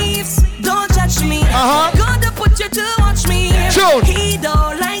you please don't judge me? Gonna put you to watch me. Tune. He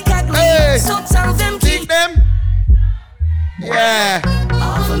don't like ugly, so tell them keep them. Yeah.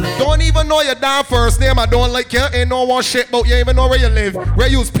 Don't even know your damn first name. I don't like you. Ain't no one shit about you. Even know where you live. Where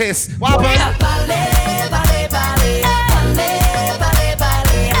you's pissed. What happened?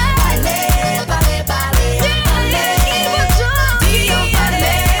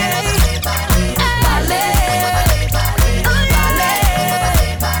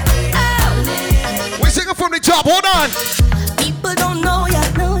 We're singing from the top. Hold on. People don't know ya,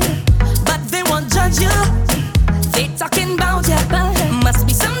 but they won't judge you. They talking about ya, must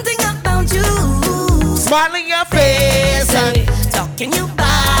be something about you. Smiling your face and talking you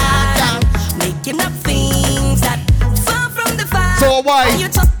back, making up things that far from the fact. So why? You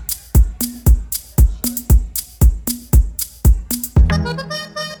talk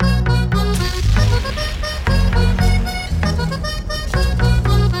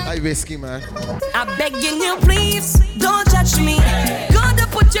Whiskey, man. I'm begging you, please don't judge me. Gonna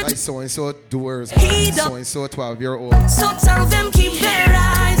put you like so and so doers, He so and so 12-year-old. So tell them keep their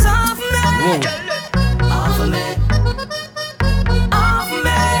eyes off me. Off me. Off me.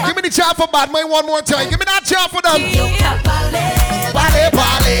 Give me the chop for bad man one more time. Give me that chop for them. Bale, bale. Bale,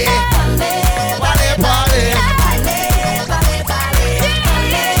 bale.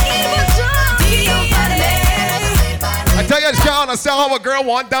 I tell you, you can't understand how a girl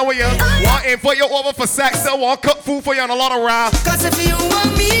want down with you, want in for you over for sex, still want cook food for you and a lot of rap. Cause if you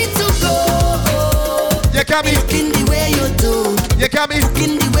want me to go, you can't be looking the way you do. You can't be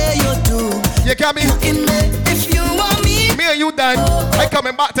looking the way you do. You can't be looking me. If you want me, me and you done. I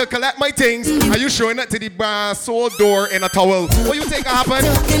coming back to collect my things. Are you showing it to the soul door in a towel? What you think happen?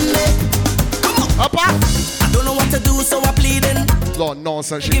 Come on, up. I don't know what to do, so I'm pleading. Lord,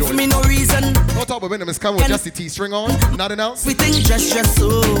 nonsense. Give me no reason. Don't talk about when it's coming with just the T-string on, nothing else. We think just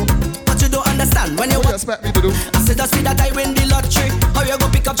so, but you don't understand when you what you expect me to do? I said that's me that I win the lottery. How you go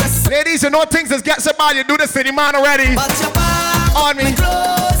pick up just? Ladies, you know things that get so bad. You do this to the man already. But your back on me,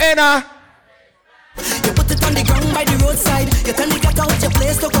 and you put it on the ground by the roadside. You tell me get out your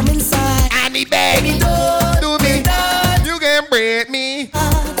place to come inside. And me beg, do me, you can break me.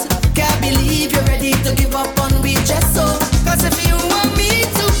 Can't believe you're ready to give up on me just so. Cause if you want me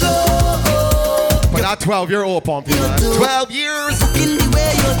to go, but that 12-year-old pump, man. 12 years. Looking the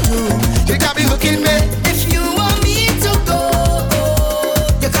way you do. You got me looking me. If you want me to go,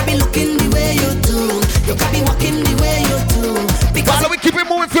 you got me looking the way you do. You got me walking the way you do. Because why don't we keep it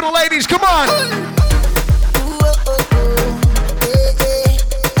moving for the ladies? Come on.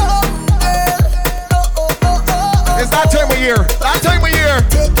 It's that time of year. That time of year.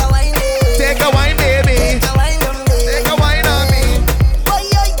 Take a wine, baby. Take a wine on me.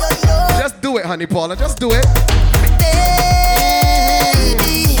 Just do it, honey Paula. Just do it.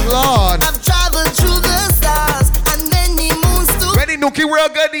 Baby, Lord. I've traveled through the stars and many moons too. Ready, Nookie, real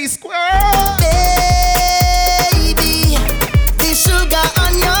good, these squirrels. Baby, the sugar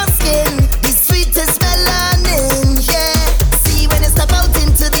on your skin, the sweetest melanin, yeah. See when you step out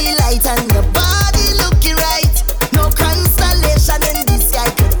into the light and your body looking right. No constellation in the sky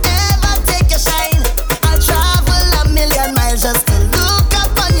could ever take your shine. I'll travel a million miles just to look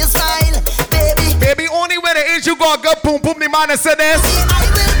up on your smile, baby. Baby, only when the age you got good boom boom, the man that said this. I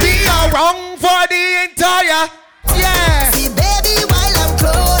will be around for the entire, yeah. See, baby, while I'm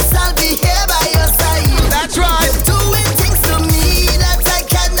close, I'll be here by your side. That's right. Doing things to me that I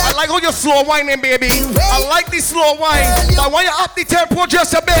cannot. I like how you're slow whining, baby. I like the slow wine. I want you up the tempo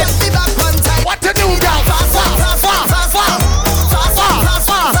just a bit. What to do now? Fast.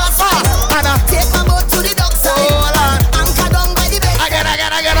 Take my boat to the dockside. Anchor down by the bay. I get it.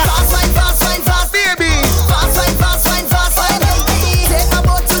 Fast wine, baby. Fast wine. Take my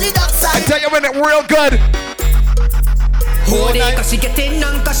boat to the dockside. I tell you when it real good. Hold it, cause she getting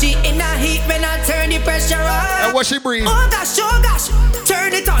on, cause she in a heat when I turn the pressure on. And what she breathe? Oh gosh,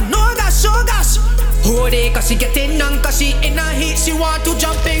 turn it on, oh gosh. Hold it, cause she getting on, cause she in a heat, she want to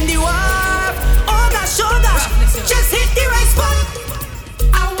jump in the wave. Oh gosh, just hit the right spot.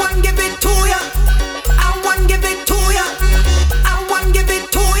 I want give it to ya. I want give it to ya. I want give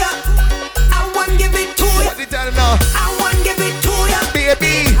it to ya. I want give it to ya. What did that know? I want give it to ya.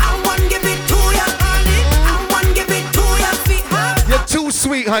 Baby. I want give it to ya. I want give it to ya. You're too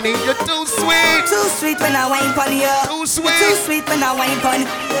sweet, honey. honey. You're too sweet. Too sweet when I wine pon you. Too sweet. Too sweet when I wine pon you.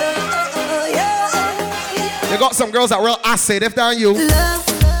 You got some girls that real acid if they're you. Love,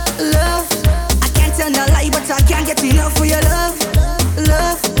 love. I can't tell no lie, but I can't get enough for your love,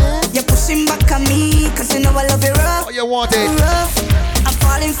 love. You're pushing back on me, cause you know I love you rough. Oh, you want it? Rough. I'm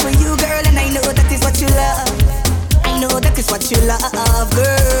falling for you, girl, and I know that is what you love. I know that is what you love,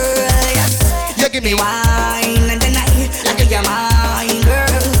 girl. Yes. You give me wine and then I give you mine,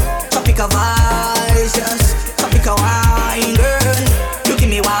 girl. Topic of eyes, yes. Topic of wine, girl. You give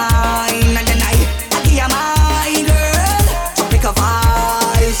me wine and then I give you mine, girl. Topic of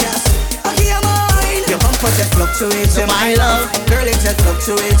eyes, yes. I give you mine. Your bumper just fluctuates to my love, girl. It just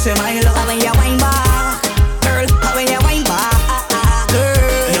fluctuates to my love. When you wine back, girl. When you wine back,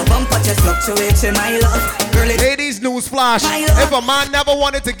 girl. Your bumper just fluctuates to my love. Ladies, news flash. If a man never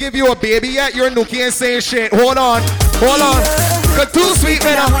wanted to give you a baby yet, you're nookie and saying shit. Hold on. You're too sweet,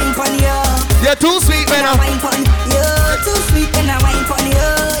 man. You're too sweet, man. You're too sweet when I wine pon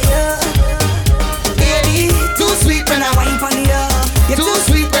you. Baby, too sweet when I wine pon you. You're too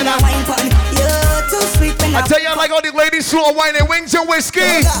sweet when I wine pon you. Too sweet when I tell you, I like all the ladies who are whining wings and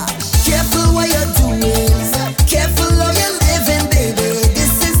whiskey. Careful what you're doing. Careful how you're living, baby.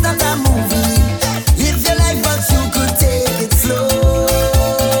 This is not a movie. You could take it slow.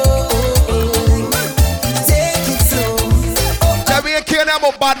 Take it slow. Let me kill them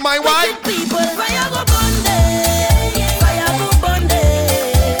up, bad my wife. People, fire go Bundy. Fire go Bundy.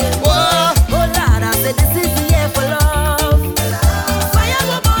 Oh Lord, I said this is the year for love. Fire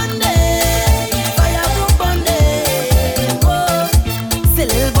go Bundy. Fire go Bundy. Oh, say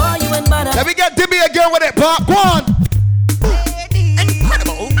little boy, you ain't bad. Let me get Dibby again with it, pop. Go on.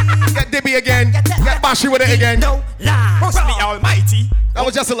 Get Dibby again. Get Bashy with it again. No lie. Trust me, almighty. That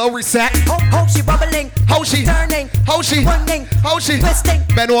was just a little reset. How she bubbling? How she turning? How she running? How she twisting?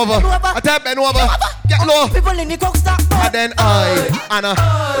 Bend over. Attack, bend over. Get low. People in the coke stop. And then Anna.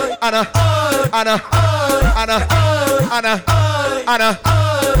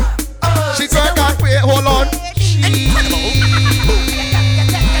 She turned that way. Hold on.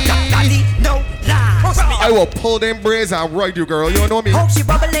 I will pull them braids and ride you, girl. You know me. How she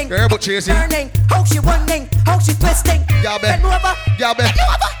bubbling? Girl, but chasing. Turning. How she running? How she twisting? Bend over. Bend over.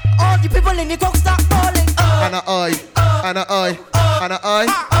 All the people in the coke stop falling. Anna.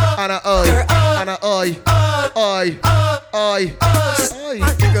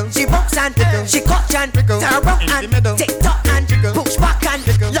 She books and she cuts and turn around and tick tock and push back and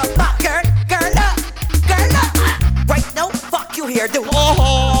look back, girl up. Right now, fuck you here, dude.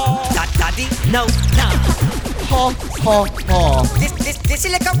 Daddy, no. This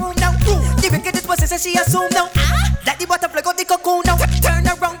is like a room now. The wickedest position she assume now. Let the butterfly go the cocoon now. Turn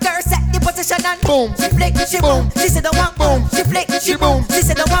around, girl, set the position and boom. She flick, she boom. She said the one boom. She flick, she boom. She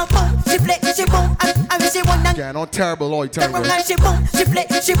said the one boom. She flick, she boom. And she one and yeah, no terrible, oh, terrible. She boom. She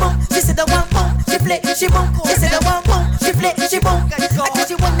flick, she boom. She said the one boom. She flick, she boom. She said the one boom. She flick, she boom. And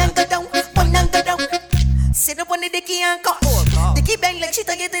she one and go down, one and go down. Sit up on the dicky and cut. Dicky bang like she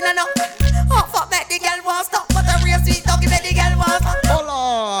take it in and out. Oh fuck that, the girl won't stop. But the real sweet doggy that the girl won't stop. Hold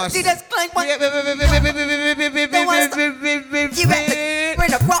on. She just climb one. You ready?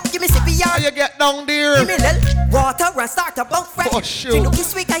 Bring a crop, give me sippy yard. How you get down there? Give me little water and start a bunk fresh. Oh shoot. She looking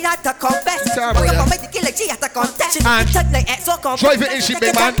sweet, I had to confess. Terrible, Boy, yeah. up on my dicky like she had to contest. She looking tight like X, so confess. Drive it in, she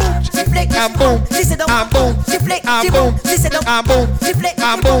big man. She flick, and boom. She said and boom. She flick, and she boom. She said and boom. She flick,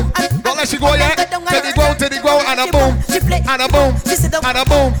 and boom. Don't let she go yet. To the ground, and a boom. And a boom. And a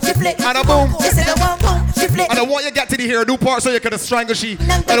boom. And a boom. She said the one boom. She flick. I don't want you to get to the hairdo part so you can strangle she.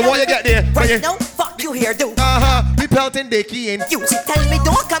 I don't want you to get there. Right now, fuck you here, dude. We pelting Dicky in. You she tell me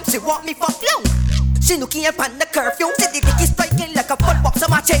don't come, she want me fuck long. She looking up on the curfew. Said the Dicky striking like a full box of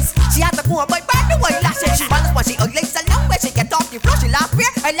matches. She had to go on my brand new eyelashes. She wants when she ugly salon where she get off the floor. She laugh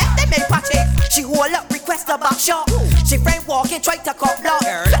here, I left them in patches. She hold up, request a back shot. She friend walking, tried to cop block.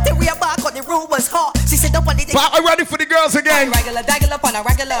 Let the rear back on the room was hot. She said don't want it. But I'm ready for the girls again. Regular, daggle up on a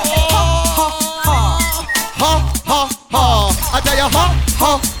regular. I tell you,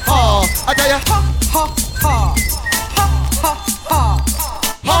 I tell you,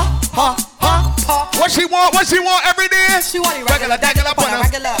 What she want? What she want every day? She want it regular, daggle up on a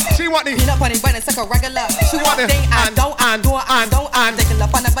regular. She want the peanut bunny bun, it's like a regular. She want the and don't daggle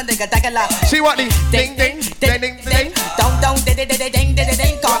up on a bun, they got daggle. She want the ding ding ding ding ding. Don't ding ding ding ding ding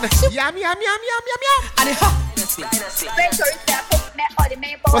ding. Yum yum yum yum yum yum. And it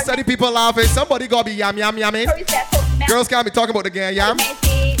What's that? The people laughing? Somebody gotta be yum yum yamming. Girls can't be talking about the gang yam.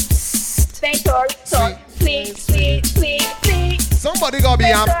 Somebody gotta be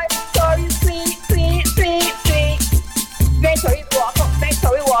yam.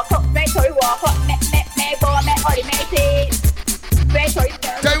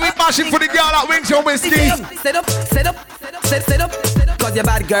 Tell you we bashing for the girl that wins your whiskey. Sit up. Cause you're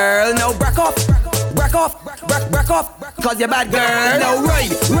bad girl, no break off. Cause you're bad girl, no right.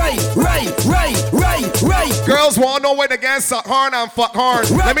 Girls want to know when to get suck horn and fuck horn.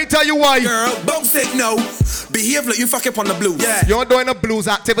 Let me tell you why. Girl, bounce it, no. Behave like you fuck up on the blues. Yeah. You're doing the blues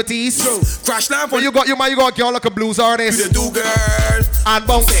activities. True. Crash lamp. Well, you got a girl like a blues artist. You do, girl. And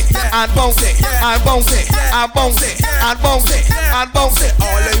bounce it, and bounce it, and bounce it, and bounce it, and bounce it, and bounce it. All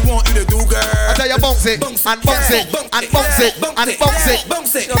I want you to do, girl. I tell you bounce it, and bounce it, and bounce it, and bounce it,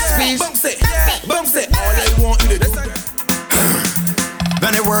 bounce it, squeeze, bounce it, bounce it. All I want you to do.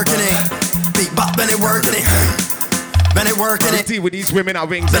 When they working it, big bop when they working it. When they working it, deal with these women at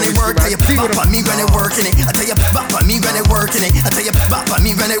wings. When they work, I tell you bop on me when they working it. I tell you bop on me when they working it. I tell you bop on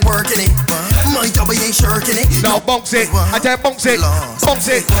me when they working it. My job ain't shirking it. Now bounce it, I tell you bounce it,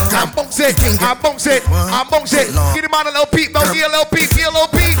 bounce it, and bounce it, and bounce it, and bounce it. Give the man a little peep, now give a little peep, give a little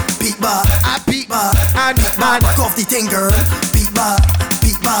peep. Beat bop, I beat bop, and man, back off the thing, girl. Beat bop,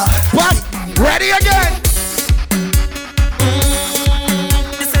 beat bop. What? Ready again?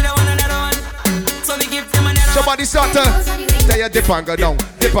 Somebody start to tell you dip and go down,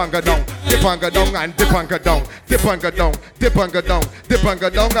 dip and go down, dip and go down, and dip and go down, dip and go down, dip and go down, dip and go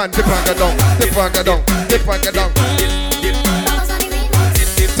down, and dip and go down, dip and go down, dip and go down.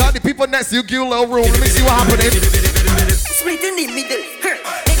 Tell the people next to you, give a little room. Let me see what happening. Split in the middle,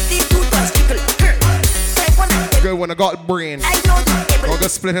 make the toothbrush tickle. Good when I got brain. I'm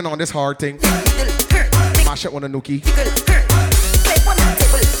just splitting on this hard thing. Mash it on a nookie.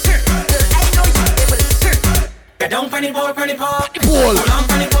 Get down funny ball. Ball. Hold on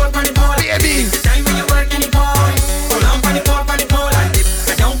funny ball. Baby. The time when you work any ball. Hold on funny ball. Get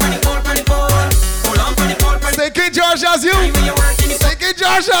down funny ball. Hold on funny ball. Say King George as you. Say King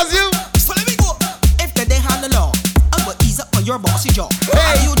George as you. So let me go. If they didn't have the law, I would ease up on your bossy jaw.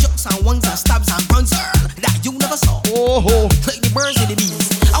 Hey, you jokes and ones and stabs and runs, girl, that you never saw. Oh, like the birds and the bees.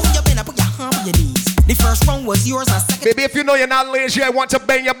 I want you bend up, put your hand on your knees. The first round was yours and second. Baby, if you know you're not lazy, I want to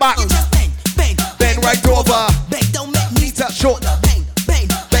bang your back. Just bang right over. Bang, don't make knees touch shoulder. Bang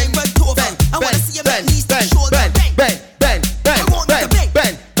right over. I wanna see you bang knees touch shoulder. Bang.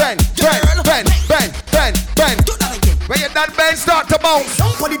 Do that again. When you're done, bang, start to bounce.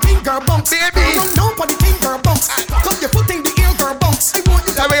 Don't put the finger bounce. Baby. Don't put the finger bounce. Come your foot in the air, girl bounce. I want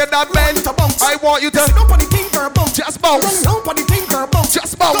you to. When you're done, bang, I want you to. Don't put the finger bounce. Just bounce. Don't put the finger bounce.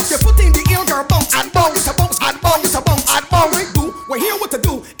 Just bounce. Come your foot in the air, girl bounce. And bounce. And bounce. Right, boo. We're here what to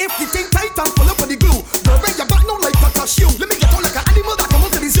do. If the thing tight and full up with the glue, girl, bend your back no like a shoe. Let me get on like an animal that come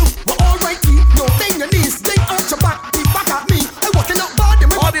out to the zoo. We're all righty. No bend your knees. They out your back. Keep back at me. I walking out bad.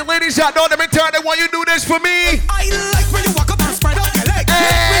 All the ladies out there, them in turn, they want you to do this for me. I like when you walk up and spread out your legs. When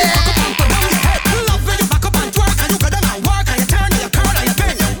you walk up and put down your head. I love when you back up and twerk and you go down and work and you turn and you curl and you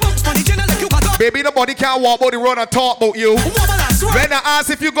bend. You bounce for the chin like you got up. Baby, nobody can't walk about the road and talk about you. When I ask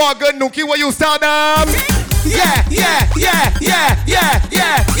if you got a good nookie, will you stand up? Yeah.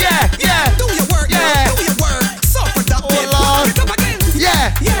 Do your work, yeah. do your work. So productive. Oh, Lord. Pick up again.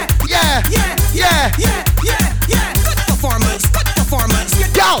 Yeah. Good performance.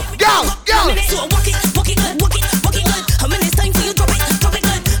 Go. So walk it good. How many times do you drop it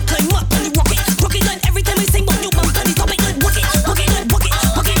good? Climb up and you rock it good. Every time I sing about you, bump and you top it good. Walk it good.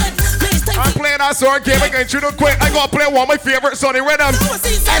 I'm playing that sword game again, you know quick. I gotta play one of my favorite Sonny rhythm.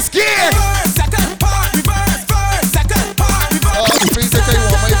 Escape! Second part, reverse, first, second part, reverse. Oh, please tell you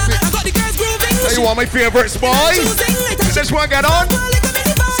what my favorite. I got the girls grooving. Tell you what my favorites, boy. Is this one get on?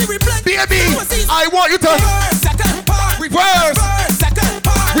 Baby, I want you to second part, reverse, second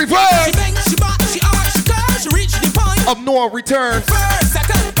part, reverse. She bang, she back, she arch, she curve, she reach the point of no return. First,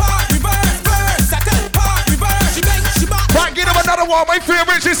 second part, reverse, second part, reverse. She bang, she back. Right, give them another one of my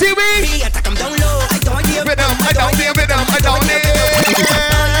favorites. You see me? I take them down low. I don't give rhythm. I don't need rhythm. I don't need.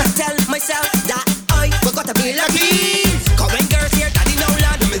 Tell myself that I forgot to be lucky. Come when girls here, daddy no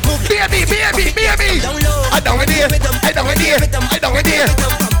land, me move. Baby. I don't need.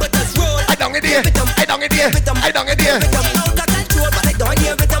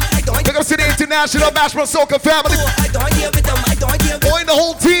 Pick up to the international bashment soca family. Boy, the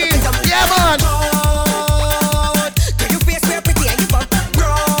whole team. Yeah, man.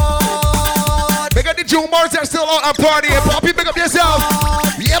 Pick up the June Mars that are still out and partying. Poppy, pick up yourself.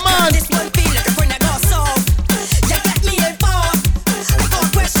 Yeah, man. This one feel like a friend I got soft. You got me involved. I got a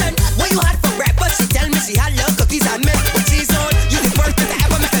question. What you had for breakfast? She tell me she had love cookies and milk with cheese on. You the first to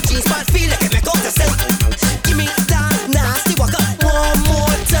ever make a jeans pants feel like it make out the silk. Give me that nasty walk up one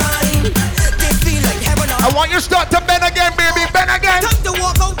more time. They feel like heaven on. I want you to start to bend again, baby. Bend again. Time to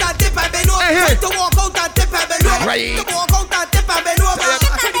walk out that dip and bend over. Time to walk out that dip and bend Right. To walk out and tip and bend over.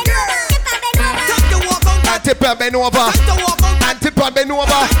 Time to walk out and tip and bend over. And tip and bend over.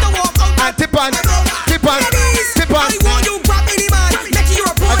 And tip and tip and tip and. I want you pop any man. Make you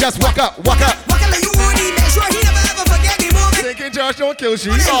a I just walk up, walk up. Walk like you want him. Make sure he never ever forget the moment. Thinking Josh don't kill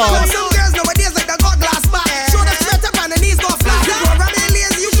she. Some girls nowadays like they got glass back. Show them straight up and the knees go flat. You go ramming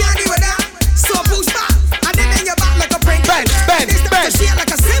lazy, you can't deal with that. So push back and then bend your back like a prank. Bend. Shake like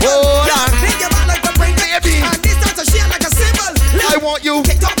a symbol. Hold on. Bend your back like a prank. Baby. And this start to shake like a symbol. I want you.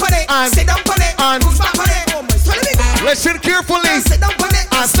 Take up on it. And sit down on it. And push back on it. listen carefully. Sit down on it.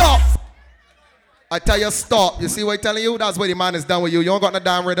 And stop. I tell you stop. You see what I'm telling you? That's what the man is done with you. You don't got no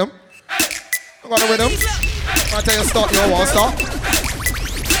damn rhythm. You got no rhythm. I tell you stop. You don't want to stop.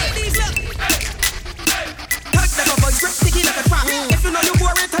 If you know you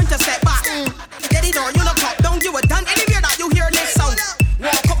boring, time to step back. Get it on, you look up, don't you a done anywhere that you hear this sound.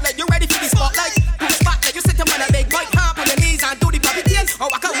 Walk up like you ready for the spotlight. Push back like you sit up on a big bike, hop on your knees and do the puppy dance. Or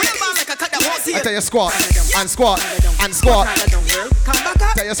walk a real bomb like a cut that won't see. I tell you squat and squat and squat. I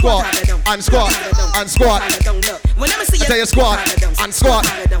tell you squat and squat and squat. I tell you squat and squat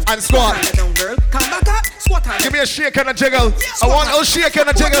and squat. Come back up, squat. Give me a shake and a jiggle. I want a shake and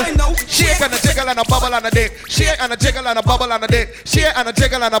a jiggle. Shake and a jiggle and a bubble and a dip. Shake and a jiggle and a bubble and a dip. Shake and a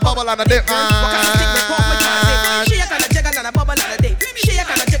jiggle and a bubble and a dip. Shake and a jiggle and a bubble and a dip. Shake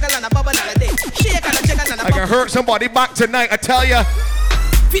and a jiggle and a bubble and a dip. Shake and a jiggle and a I can hurt somebody back tonight, I tell ya.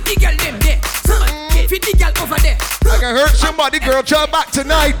 50 girl them there. 50 girl over there. I can hurt somebody, girl, child back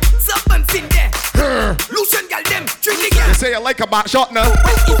tonight. Someone's in there. Lucian girl them. Trinity girl. You say you like a back shot now.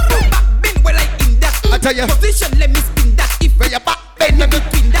 I tell you. Position, let me spin that. If when your back bend in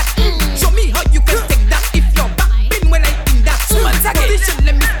between that. Show me how you can take that. If your back bend when I in that. Position,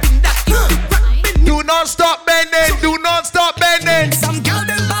 let me spin that. Do not stop bending. Do not stop bending. Some girl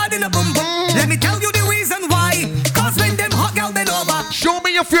them bad in a bum bum. Let me tell you the reason why. Cause when them hot girl bend over. Show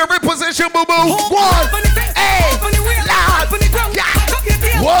me your favorite position, boo boo. 1, 8, loud.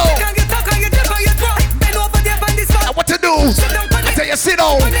 Whoa. Now what to do? I tell you, sit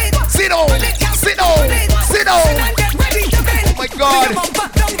down. Sit down. Sit down. Sit down. Oh my God.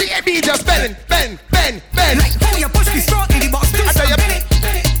 Baby, just bend. Like how you push the straw in the box. I tell you.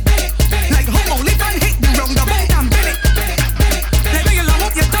 Like how you lift and hit the roundabout and bend it. Like how you long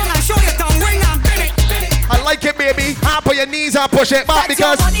up your tongue and show your tongue ring and bend it. I like it, baby. Hop on your knees and push it back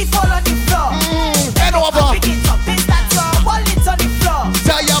because. Money fall on the floor. Bend over. Pick it up, it's that your wallet's on the floor.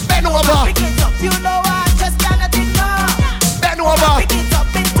 Tell you, bend over. Pick it up, you know I just cannot ignore. Bend over. Pick it up,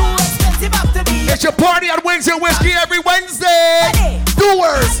 it's too expensive after me. It's your party at Wings and Whiskey every Wednesday.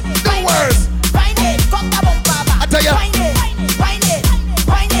 Doers. Find it, fuck the bumper. I tell you. Find it.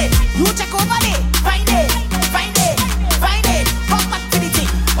 You check over it. Find it. Fuck back to the thing.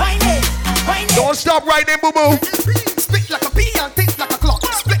 Find it. Don't stop right there, boo boo. Spit like a pea and think like a clock.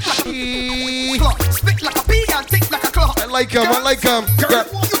 Spit like a clock. Spit like a pea and think like a clock. I like him. Girl,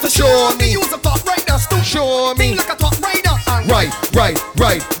 want you to show me. Use a top rider. Show me. Think like a top rider. Right.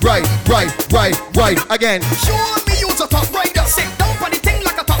 Again. Show me use a top rider. Sit down for the thing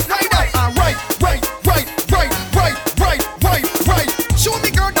like a top rider. Right. Show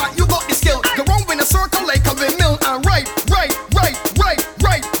me, girl, that you got the skill. Go round in a circle like a windmill. Right.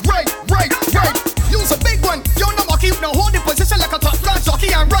 Use a big one. You're not walking. Now hold the position like a top flat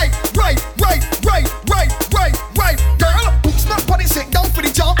jockey. And right. Girl, snap on it, sit down for the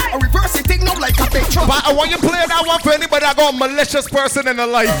job. Or reverse it, thing now like a big truck. But I want you to play that one for anybody that got a malicious person in their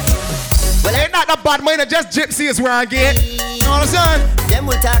life. Well, ain't not a bad mind, just gypsy is where I get. You understand? Them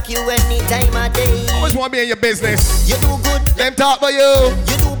will talk you any time of day. Always want to be in your business. You do good. Them talk to you.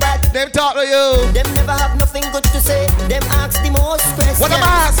 You do bad. Them talk to you. Them never have nothing good to say. Them ask the most questions. What am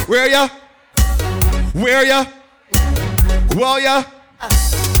I ask? Where ya? Well ya?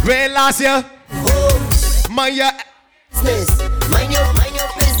 When last year? Oh. Mind your business. Mind your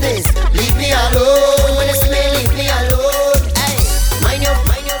business. Leave me alone. When you see me, leave me alone. Hey, mind your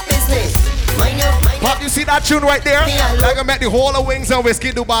business. Pop, you see that tune right there? Like I met the whole of Wings and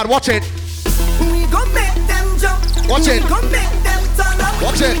Whiskey do bad. Watch it. We gon' make them jump. Watch it. We gon' make them turn up.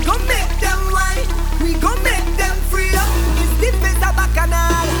 Watch it. We gon' make them whine. We gon' make them free up. It's the face of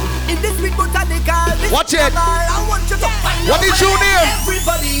bacchanal. In this sweet botanical. Watch it. I want you to find what did you name?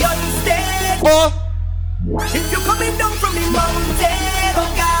 Everybody on stage. Oh. If you're coming down from the mountain, oh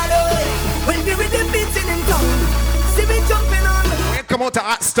God, when the rhythm beating in town, see me jumping on. We come out to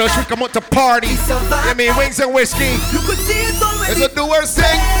hot stuff, we come out to party. I mean, Wings and Whiskey. You could see it already. It's a doers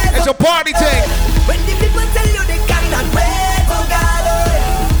thing. It's a party thing. When the people tell you they cannot wait, oh God,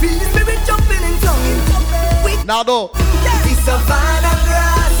 feel the spirit jumping in town. Now though. The savannah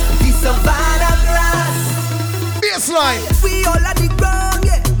grass, the savannah grass. line. We all at the ground,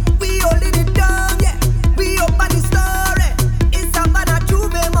 yeah. We holding it down, yeah. We up at the story. It's a man at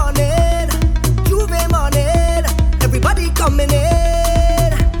Juve morning. Everybody coming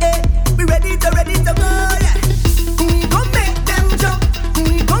in. Hey, we ready to go, yeah. We gon' make them jump.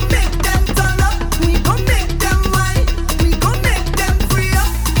 We gon' make them turn up. We gon' make them wine. We gon' make them free up.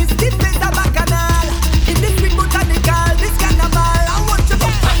 It's different as a bacchanal. In this big botanical, this carnival. I want you to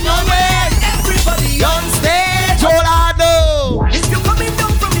find your way. Everybody on stage. All I know. If you're coming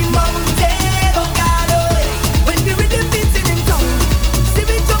down from the mountain, oh God, oh, when the rhythm beats in town, see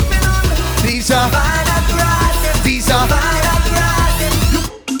me jumping on. These are.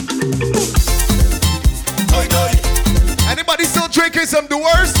 Anybody still drinking some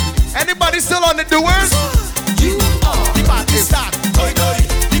doers? Anybody still on the doers? You are the party start.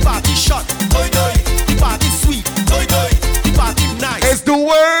 The party shot. The party sweet. The party nice. It's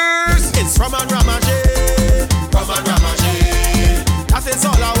doers. It's Ram and Ramajay. That is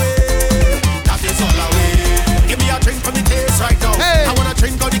all away. Give me a drink from the case right now. Hey. I wanna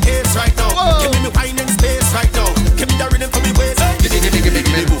drink on the case right now. Whoa. Give me wine and space right now. Give me the rhythm for me waist. Give me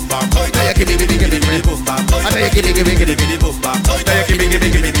boom bam. Give me boom bam. Give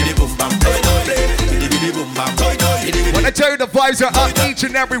me boom bam. When I tell you the vibes are up each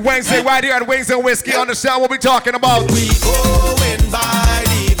and every Wednesday right here at Wings and Whiskey, understand what we're talking about. We going by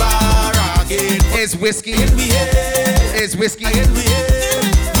the bar again. It's whiskey. It's whiskey. We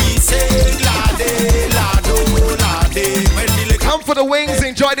say lade. Come for the wings,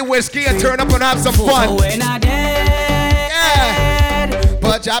 enjoy the whiskey, and turn up and have some fun. When I dead, yeah.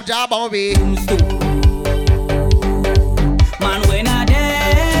 Put job on me. Man, when I dead,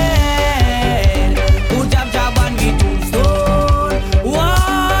 put job on me tombstone.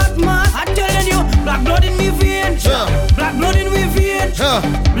 What man? I'm telling you, black blood in me vein. Black blood in me vein.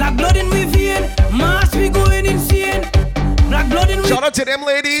 Black blood in me vein. Must be going insane. Black blood in me. Shout out to them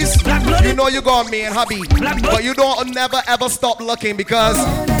ladies. You know you got me and hubby, but you don't never ever stop looking because you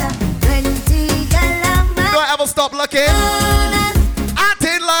don't ever stop looking.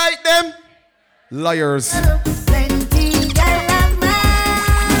 Acting like them liars.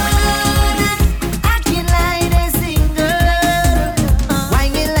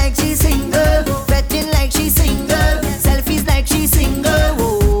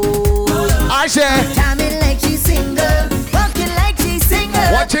 I share.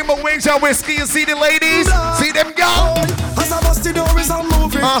 Watching my wings and whiskey and see the ladies, see them go. As I bust the door, is I'm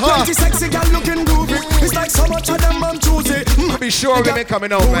moving. 20 sexy girl looking groovy. It's like so much of them I'm choosy. Be sure women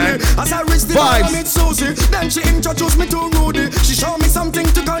coming out, man. As I reach the bar, I meet Susie. Then she introduced me to Rudy. She showed me something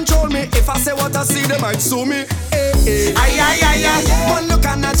to control me. If I say what I see, they might sue me. One look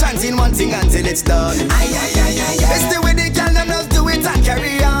and a chance in one thing until it's done. It's the way the girl them just do it and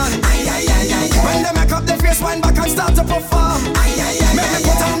carry on. When they make up their face, wind back and start to perform. Make me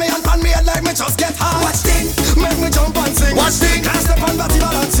put on me and pan me head like me just get hard. Watch thing, make me jump and sing. Watch thing, can't step on body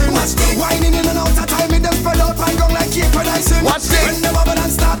balancing. Watch thing, whining in and out of time, me them spread out and gong like keep producing. Watch thing, when they bubble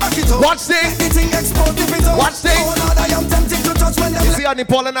and start back it up. Watch thing, the thing explode if it up. Watch thing. Oh Lord, I am tempted to touch when they. You see how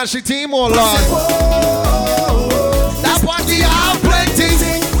Paul and Ashley team, oh Lord. That's what they are plenty.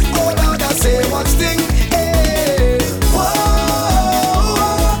 Oh Lord, I say watch thing.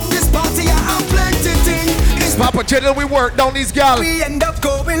 Papa Jiddle, we work down these gals. We end up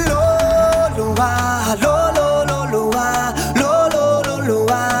going low,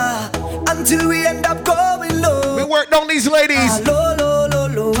 until we end up going low. We work down these ladies. And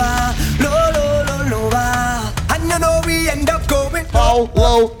you know we end up going. How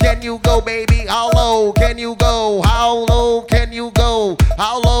low can you go, baby? How low can you go? How low can you go?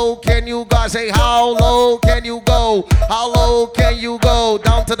 How low can you go? I say, how low can you go? How low can you go?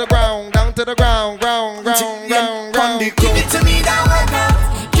 Down to the ground, down to the ground, ground. Give it to me that work now.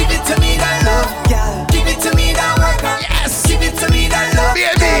 Give it to me that love, girl. Give it to me that work now. Yes. Give it to me that love,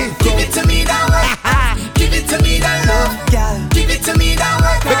 baby. Give it to me that work. Give it to me that love, girl. Give it to me that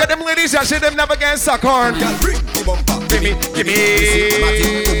work. Look at them ladies, I see them never get suck horn. Give me.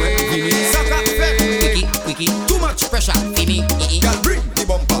 Quickie, too much pressure. Give me. Bring the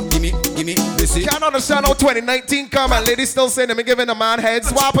bumper. Give me. Can't understand how 2019 come and ladies still saying them and giving a man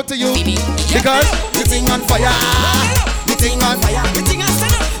heads. What happened to you? Because the thing on fire. The thing on fire. The thing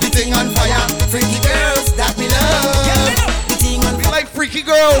on fire. Freaky girls that me love. The thing on fire. We like freaky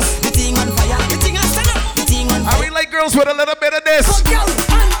girls. The thing on fire. The thing on fire. The thing on fire. I really like girls with a little bit of this.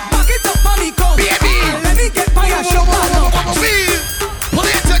 Back it up, mommy, come. Baby. Let me get fire, show up. Pull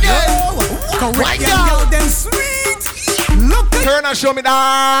it together. Right now. Them sweet. Turn and show me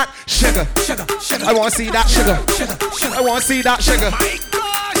that sugar. I want to see that sugar. I want to see that sugar.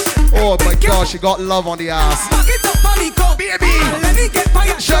 Oh my gosh, she got love on the ass. Back it up, baby. Let me get by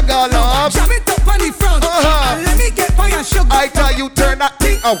your sugar love. Jam it up on the front. Let me get by your sugar. I tell you, turn that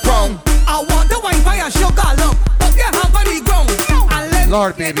thing around. I want the wine by your sugar love. Put your hand on the ground.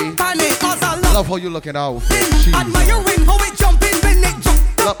 Lord, baby. I love how you looking out. Admiring how it jumping when it jump.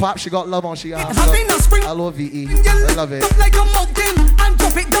 Look, Pop, she got love on she ass. L-O-V-E. I love it. Up like a mountain and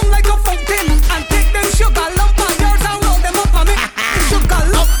drop it down like a fountain and take them sugar lump on yours and roll them up on me. Sugar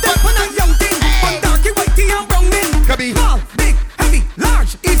lump, that one a young thing. From darky, whitey and browning. Small, big, heavy,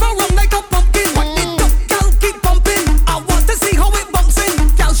 large, even round like a pumpkin. What it do, girl, keep pumping. I want to see how it bouncing.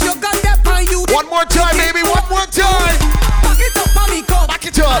 Girl, sugar that by you. One more time, baby, one more time. Back it up on me, come. Back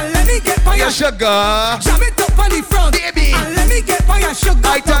it up. And let me get by your sugar. Jam it up on the front, baby. And let me get by your sugar.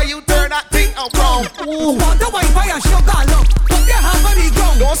 I tell you, turn that thing around. Ooh. Want the wine by your sugar, look. Put your hand on the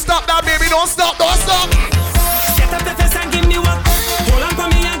ground. Don't stop that, baby, don't stop, don't stop. Get up the face and give me one. Hold on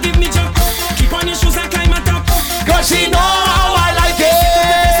for me and give me jump. Keep on your shoes and climb on top. Cause she know how I like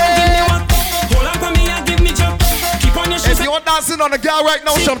it. Hold on for me and give me jump. Keep on your shoes. If you're dancing on a girl right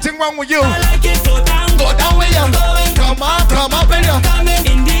now, something wrong with you. I like it. Go down with you. Come on, come up with you.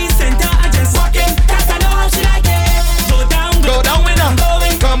 In the center, I just walk in. Cause I know how she like it. Go down with her.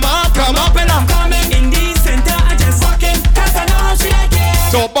 Come on, come up with her. In the center, I just walk in. Cause I know how she like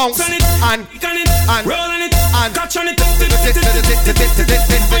it. So bounce and roll on it and catch on it. And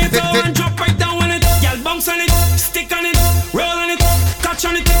drop right down on it. Y'all bounce on it, stick on it, roll on it, catch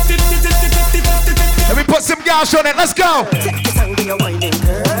on it. Let me put some gas on it. Let's go. Take your time when you're whining,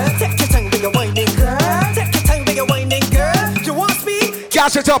 girl. Take your time when you're whining, girl. Take your time when you're whining, girl. You want speed?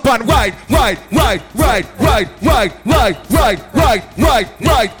 Gas it up and ride.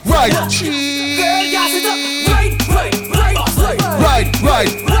 Cheese. Girl, gas it up. Right.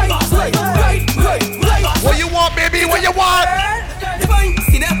 What you want, baby? What you want?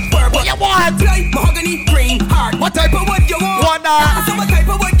 See that purple. What you want? Mahogany, green, hard. What type of what you want? What now? What type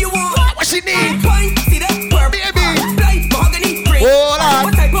of what you want? What she need? See that purple. Baby. Mahogany, green. Hold on.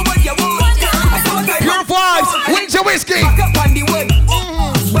 What type of what you want? Pure vibes. Wings your whiskey. Back up on the wood.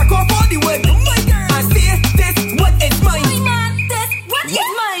 Back up on the wood. I say this, what is mine? What is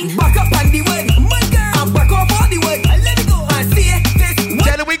mine? Back up on the wood. I'm back up on the wood. Let it go. I say this.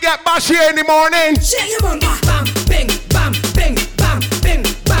 Tell her we get bash here in the morning. Shake your bum. Bam, bing, bam, bing, bam, bing,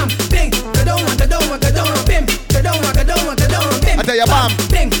 bam, bing. Go down, bim. Go down, bim. I tell you, bam,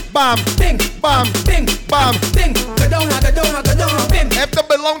 bing, bam, bing, bam, bing, bam, bing. Go down, bim. If they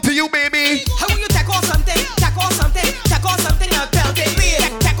belong to you, baby. How will you tackle something? Tackle something and pelt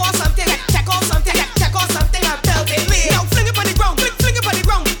it. Tackle something and pelt it. Now fling it on the ground, fling it on the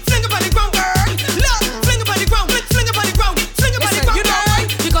ground, girl. Look, fling it on the ground, fling it on the ground, you know why?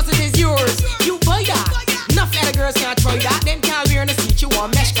 Because it is yours. You buy that. Enough other girls can't try that. Them can't wear in the street. You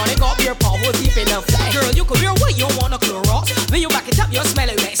want mesh, gonna go your power deep enough. Girl, you could wear what you want, a Clorox. When you back it up, you smell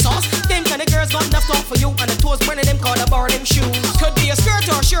it like sauce. Them kind of girls got enough talk for you, and the toes burning them call the bar them shoes. Could be a skirt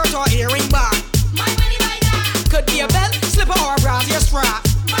or shirt or earring bar. My money by that. Could be a belt, slipper or a brassiere strap.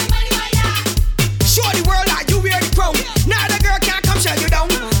 My money by that. Show the world that you wear the crown. Now the girl can't come shut you down.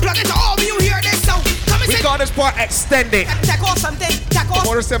 Plug it to all when you hear this sound. Come and We got this part extended. tackle something.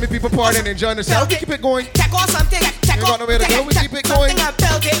 More than 70 people partying and enjoying themselves. We keep it going. Tackle something. got nowhere to go. We keep it going. I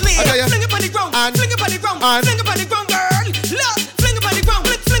tell you. Fling it on the ground. Fling it on the ground. Fling it on the ground, girl. Look, fling it on the ground.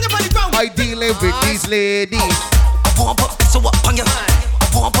 Fling it on the ground. I dealing with these ladies.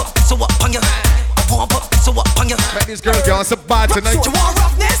 Bet this girl girl so bad tonight. She want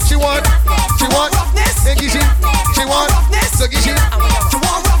roughness. She want roughness. She want roughness. She want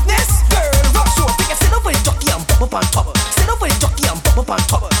roughness. Girl, rock so take a sit over the jockey and bump up on top. Sit over the jockey and bump up on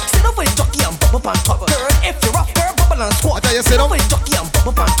top. Sit over the jockey and bump up on top. Girl, if you're rough, girl, bubble and squat. I tell you sit down. Over the jockey and bump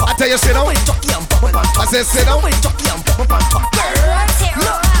up on top. I tell you sit down. Over the jockey and bump up on top. I said sit down. Over the jockey and bump up on top. Girl,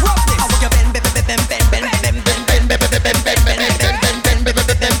 look, roughness. I want you bend.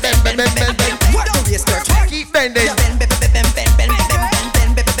 What do you skirt? Keep bending.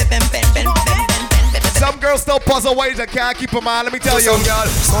 Some girls still puzzle ways and can't keep them on. Let me tell you.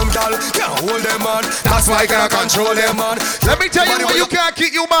 Some girl can't hold them man. That's why I can't control them man. Let me tell you why you can't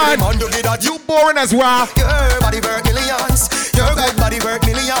keep you man. You boring as well. Your body worth millions. Your good body worth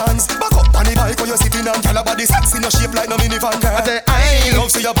millions. Back up on the bike when you're sitting and tell her body sexy in your shape like no minivan girl. I tell you, I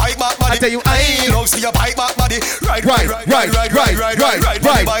love see your bike back body. I tell you, I love see your bike back body. Right. Girl,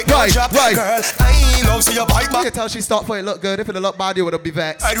 I love see your bike back. You can tell she start for it look good. If it look bad, you would be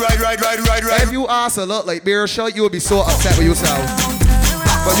vexed. Right. If you ask her look like beer shirt, you would be so upset with yourself.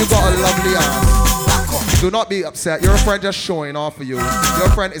 But you got a lovely ass. Do not be upset. Your friend just showing off for you. Your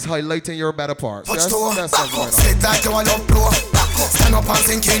friend is highlighting your better parts. That's sit like you want to blow. Stand up and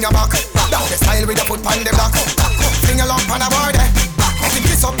sink in your back. Down the style with your foot on the block. fling your love on a board, make me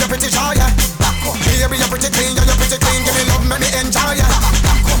kiss up your pretty jaw, yeah. Baby, you're pretty clean, give me love, make me enjoy, yeah.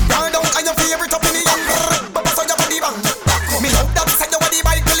 Girl, don't and your favorite opinion, but so your body bang. Me hope that said your body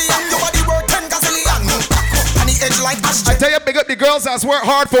by billion, your body worth 10 gazillion. And the edge like ashtray. I tell you, big up the girls that's work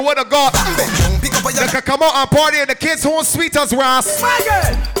hard for what I got. They can come out and party and the kids who sweet as grass. My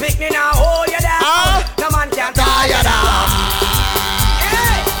girl, pick me now, hold you down. No man can tie you down.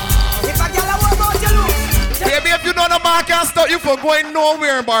 Hey, if a girl a work out your look. Baby, if you know the man can't stop you from going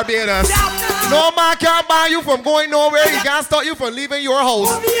nowhere in Barbados. No man can't buy you from going nowhere. He can't stop you from leaving your house.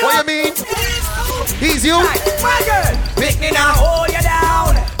 What you mean? He's you. My girl, pick me now, hold you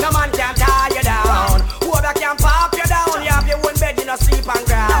down. No man can tie you down. Whoever can pop you down. You have your own bed, you no sleep on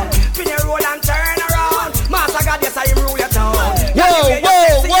ground. Spin your roll and turn around. Master God, yes, I rule your town. Whoa.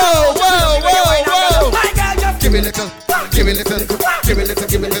 My girl, just give me little, give me little, give me little,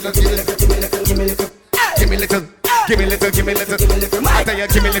 give me little, give me little, give me little, give me little, give me little. Give me little, give me little. I tell you,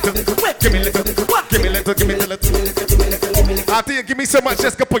 give me little, give me little, give me little, give me little. I tell you, give me so much,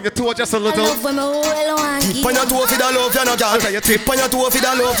 just go on your toe just a little. Tip on your toe for the love, you no gal. Tip on your toe for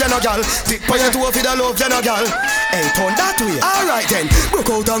the love, you no gal. Tip on your toe for the love, you no gal. Hey, turn that way. Alright then,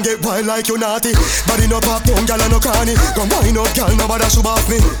 broke out and get wild like you naughty. Body no pop, down, gal and no cranny. Come wind up, gal, nobody should off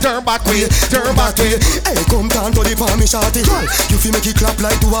me. Turn back way, turn back way. Hey, come down to the palm, me shawty. Gal, you feel make it clap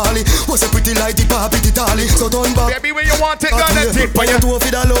like Duali. Was a pretty like the Barbie, the Tali. So turn back. Baby, when you want it, gonna tip on your toe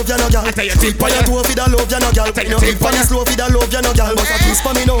for the love, you no gal. I tell you, tip on your toe for the love, you no gal. Tip on your slow for the love, you no gal. But a kiss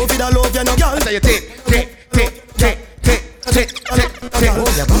for me now for the love, you no gal. I tell you, tip.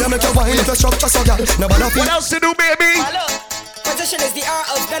 What else to do, baby? Position is the art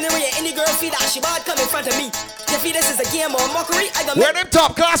of gunnery. Any girl feel that she bad come in front of me. If this is a game or mockery, I got where them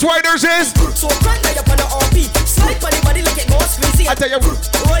top class riders is? So crank right up on the RP. Slide on the body like it more squeezy. I tell you,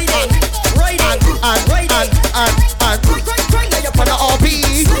 ride it. Crank right up on the RP.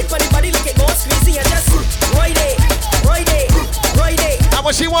 Slide on the body like it more squeezy and just ride it. How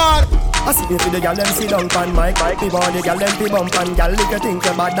much she want? I see if the gal them sit down pan mic. Me want the gal them fi bump and gal lick a think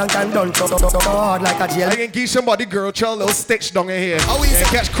you bad and can done so hard like a jail. I can give somebody girl child little stitch down in here. Yeah,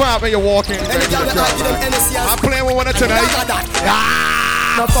 catch crowd when you're walking. I'm playing with one of tonight.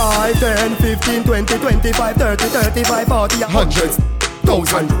 No 5, 10, 15, 20, 25, 30, 35, 40, hundreds,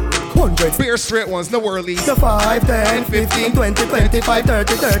 thousands. Hundreds. Beer straight ones, no whirlies. The 5, 10, 15, 20, 25,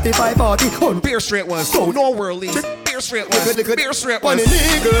 30, 35, 40, 100. Beer straight ones, no whirlies. Beer straight ones, beer straight ones. Funny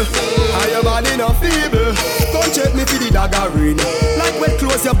nigga, I your body no feeble. Don't check me for the dagger ring. Like when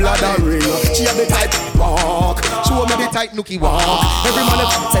close your bladder ring. She have the tight walk. Show me the tight nookie walk. Every man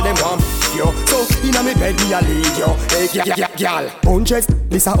say them want yo. So inna me bed me a lead yo. Hey gyal, hundreds,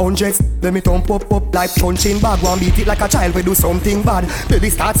 this a hundreds. Let me thump up like punching bag. One beat it like a child we do something bad. Baby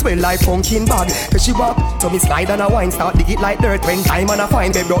start swell like pumpkin bag. Cause she walk, so me slide and a wine. Start dig it like dirt when time and a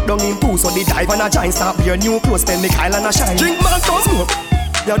fine. Baby broke down in two, so the dive and a giant. Start be a new clothes, spend me Kyle and a shine. Drink man, don't smoke.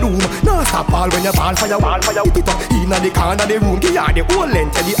 You doom, now stop all when you ball for your Hit it up in the corner of the room. Give you the whole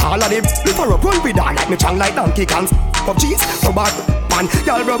length, tell the all of them. Look for a run with that like me chang like Donkey Kongs. Pop jeans, so bad, man,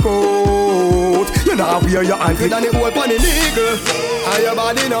 y'all broke out. You know where your hand with and the whole funny nigga. And your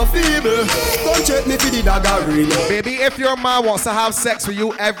body no feeble. Don't check me for the dagger ring. Baby, if your man wants to have sex with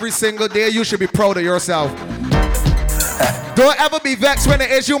you every single day, you should be proud of yourself. Don't ever be vexed when it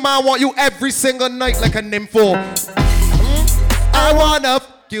is your man want you every single night like a nympho. I wanna f***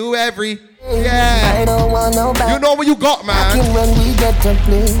 you every I don't want nobody. You know what you got, man. When we get to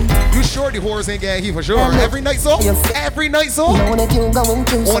play. You sure the whores ain't getting he for sure. Every night so? Every night so? Only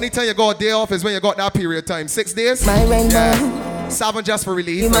time you got a day off is when you got that period of time. 6 days? My rainbow. Yeah. 7 just for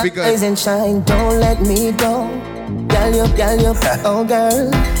relief. That'll be good. Eyes and shine, don't let me go. Girl, you, oh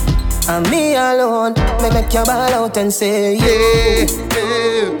girl. And me alone, make your ball out and say yeah.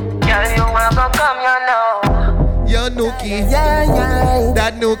 Girl, you want to come, you know. Your nookie, yeah.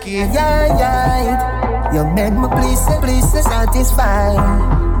 That nookie, yeah. You make me please satisfy.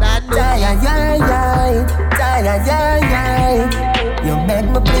 That nookie, yeah. You make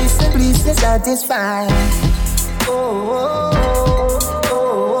me please satisfy. Oh.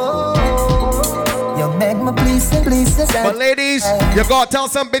 You make me please satisfy. But ladies, you gotta tell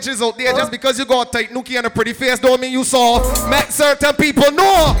some bitches out there, just because you got a tight nookie and a pretty face don't mean you soft. Make certain people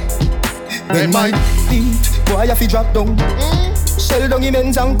know. They might be. Boy, if you drop down, shell down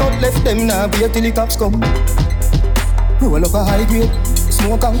immense and cut left them now. Wait till the cops come. Roll up a high grade,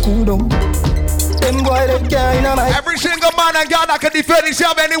 smoke and cool down. Them boy they can't in a mic. Every single man and girl that can defend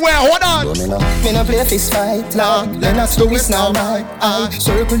himself anywhere. Hold on. Me no play fist fight, Lord. Then I slow it now, right? I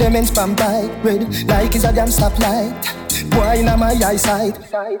circle them and spam by red like it's a damn stoplight. Boy in my eyesight.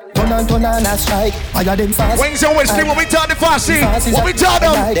 Turn and a strike. I got them fast. Wings and whiskey, what we tell the fashion? What we tell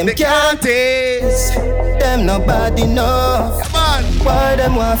them? They can't taste. Them nobody know. Come on. Why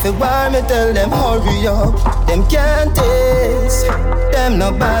them want to war me? Tell them hurry up. Them can't taste. Them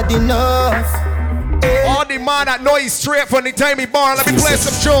nobody know. All the man that know he's straight from the time he born. Let me play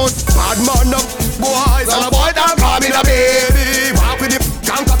some tunes. Bad man up, boys, and a boy that call me the baby. Walk with the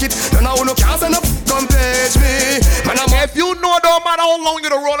can't cock it. You know no can't stand up, come page me. Man, if you know no matter how long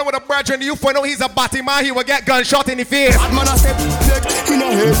you're rolling with a brethren, you find out he's a batty man, he will get gunshot in the face. Bad man a step, leg in a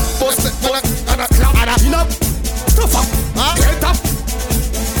head, bust and a clap, and a in a tough up, head up.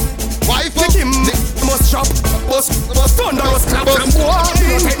 Wife up, him must chop, bust thunderous clap, and boy,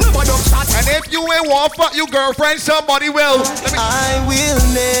 nobody up shot. And if you ain't want fuck your girlfriend, somebody will. I will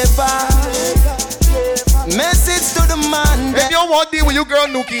never. Message to the man. If you don't want to deal with your girl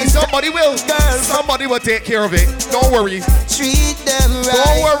Nuki, somebody will. Somebody will take care of it. Don't worry. Treat them right.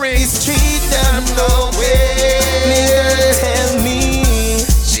 Don't worry. Treat them no way. Nigga, tell me.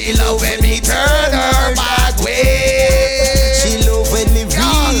 She love when me turn her back way. She love when me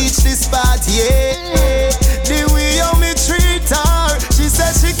reach the spot, yeah. The way how me treat her. She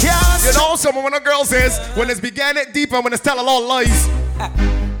said she can't. You know, some when a girl says, when it's began it deep and when it's tell a lot of lies.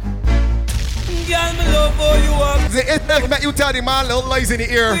 Girl, me love how you are. It's like you tell the man little lies in the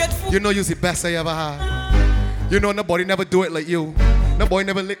ear. You know you're the best I ever had. You know nobody never do it like you. Nobody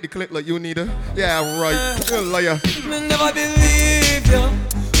never lick the clip like you neither. Yeah, right. You're a liar. Me never believe you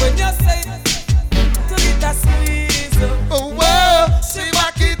when you say to get that squeeze. Oh, well, she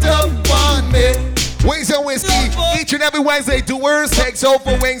back it up on me. Wings and whiskey. Each and every Wednesday, doers takes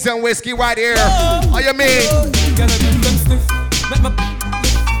over Wings and whiskey right here. How you mean?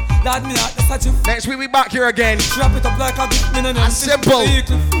 Next week we back here again. Trap it up like a simple.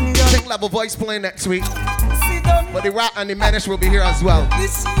 Think level voice playing next week. But the rat and the menace will be here as well.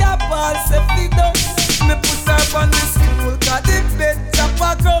 This year ball safety down. Me put her on the school. Cause the bed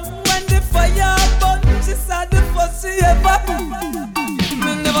chopper come when the fire burn. She said the first she ever.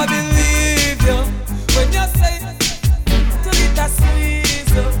 Me never believe you when you say to get that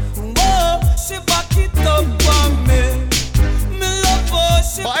squeeze. Oh, she back it up on me.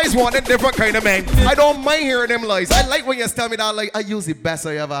 But I just want a different kind of man. I don't mind hearing them lies. I like when you tell me that, like, I use the best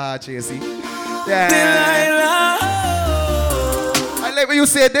I ever had, Chasey. Yeah. I like when you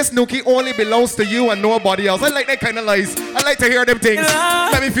say this Nuki only belongs to you and nobody else. I like that kind of lies. I like to hear them things.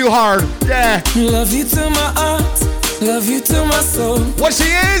 Let me feel hard. Yeah. Love you to my heart. Love you to my soul. What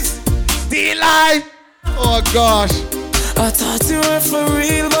she is? D-Lie. Oh, gosh. I thought you were for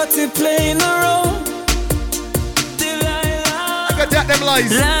real, but you're playing a role. That them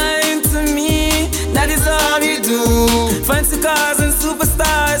lies. Lying to me, that is all you do. Fancy cars and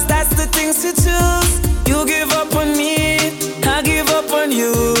superstars, that's the things you choose. You give up on me, I give up on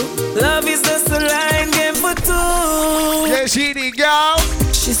you. Love is just a line game for two. Yeah, she the girl.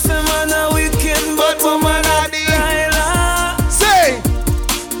 She say man a weekend, but woman a Delilah. Say,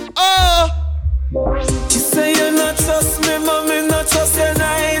 oh. She say you not trust me, mommy not trust you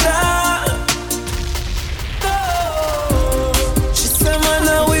neither.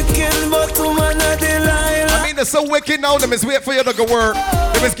 I mean, they're so wicked now. Them is wait for you to go work.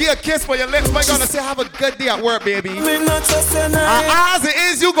 Them is give a kiss for your lips. My gonna say have a good day at work, baby. As it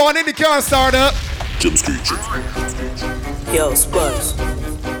is, you going in the car and start up. Jim Street. Yo, Spurs.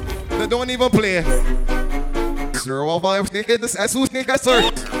 They don't even play. Sir, what that's who's nigga, sir.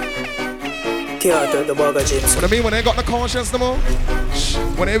 Can't the burger, James. What I mean, when they ain't got no conscience no more.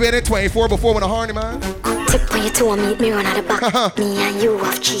 When they waited 24 before when a horny man. Tip when you two and meet me run at the back. Me and you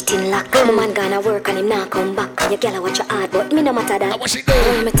have cheating luck. My man gonna work and him not come back. Your girl watch your hard, but me no matter that. What she do?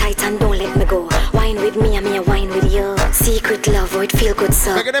 Hold me tight and don't let me go. Wine with me and me a wine with you. Secret love, oh it feel good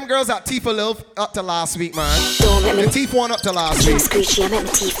so. Look at them girls at Tifa Love up to last week, man. Don't let me. The teeth one up to last week. Screechy, I make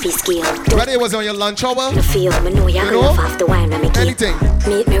my teeth feel scale. Ready was on your lunch hour? No feel, me know you're gonna have to wine when me keep. Anything.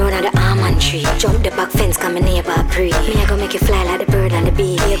 Meet me run at the almond tree. Jump the back fence, come my neighbor pre. Me I go make you fly like the bird and the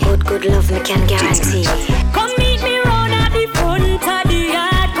bee. Be a good love, me can guarantee. Come meet me round at the front of the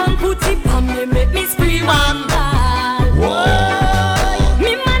yard. Come put it on me, make me scream and ball. Whoa.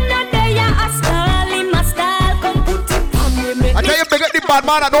 Me man not there, a style, him a style. Come put it on me, make me. I tell you, big up the bad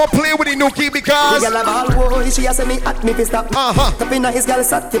man. I don't play with the Nuki because. The girl a ball boy, she a say me at me fi stop. Top inna his girl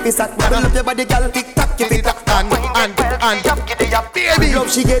sat, keep it sat. Bubble up your body, girl, tick tock, keep it up. And baby,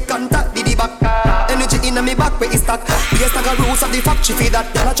 love she get contact, did the back. Energy inna me back where it stack. Yes, like a roots of the fact she feed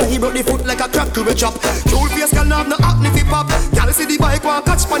that. Girl a try he broke the foot like a crab to a chop. Cool face girl have no acne fi pop. Girl see the bike one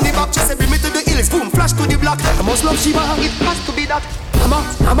catch pon the back. She say bring me to the hills, boom, flash to the block. I must love she want, it has to be that.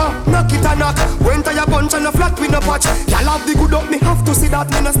 Mama, knock it a knock. Went to your bunch and a flat with no patch. Y'all have the good up, me have to see that.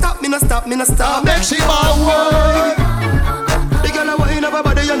 Me no stop. Make she forward. The girl a wine up her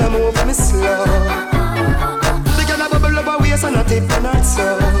body and a move me slow. The girl a bubble up her waist and a tip and a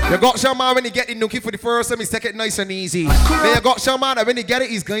so. You got some man when he get the nookie for the first time, he's take it nice and easy. Then you got some man that when he get it,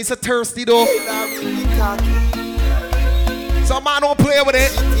 he's going so thirsty though. Some man don't play with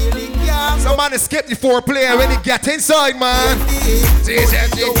it. Some man skip the foreplay when he get inside, man.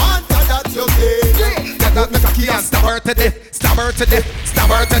 You want that you get. That make a key and stab her to death. Stab her to death. Stab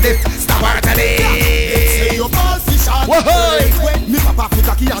her to death. Stab her to death. Whoa! Me papa pick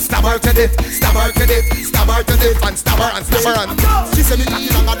a key and stab her to death. Stab her to death. Stab her to death. And stab her and stab her and. She say me cocky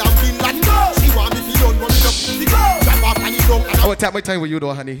longer than Finland. She want me to don't run it up. Drop off and you don't. I would tap my time with you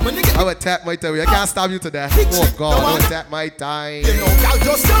though, honey. I would tap my time with you. I can't stab you to death. Oh God, I would tap my time. You know, girl,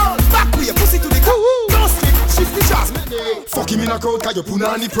 just back with your pussy to the ground. Don't slip, shift the chance. Fuck him in a crowd, cause you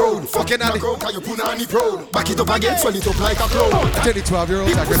punani proud. Fuck him in a crowd, cause you punani proud. Back it up again, swell it up like a cloud. I tell you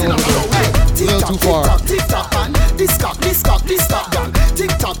 12-year-olds, I can over a little too far. Tick tock, man. This cock, girl.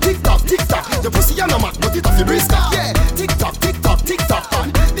 Tick tock, your pussy a no mat, but it off the brisk. Yeah. Tick tock,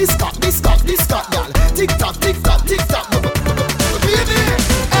 man. This cock, girl. Tick tock.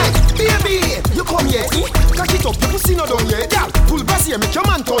 Baby, you come here. Cock it up, your pussy no done yet. Girl, pull brass here, make your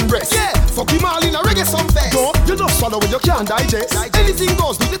man turn breast. Yeah. Fuck him all in a reggae song fest. No, you don't swallow when you can't digest. Anything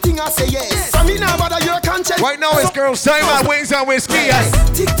goes, do the thing I say yes. I mean now bother your conscience. Right now it's girls' time at Wings and Whiskey.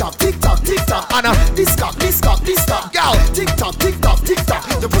 Tick tock. Anna. This cock. Girl. Tick tock.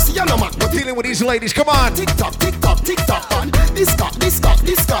 The pussy a no mat, but dealing with these ladies, come on. Tick tock, man. This cock,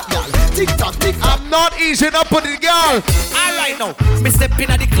 girl. Tick tock. I'm not easing up on the girl. Alright now, me step in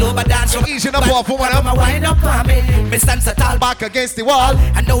at the club and dance. Easing up off woman. I'm a wind up on me. Me stand so tall back against the wall.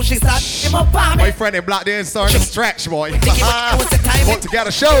 I know she start him up on me. My friend in black there starting to stretch, boy. Want to get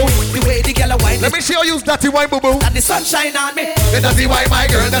a show. The way the girl a wine. Let me see you use dirty wine, boo boo. And the sunshine on me. The dirty wine, my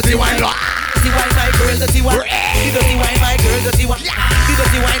girl, dirty wine. Dirty wine, my girl, dirty wine. The dirty wine, my girl, dirty wine. The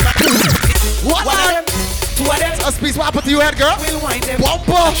dirty wine, my what? One of them, two of them. A piece what happened to you, head girl? We'll wind them.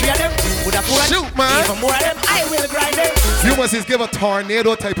 Bumper. Three of them. Would have four. Shoot, man. Even more of them. I will grind them. You must just give a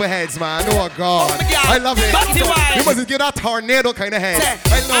tornado type of heads, man. Oh God. I love it. You must just give that tornado kind of head.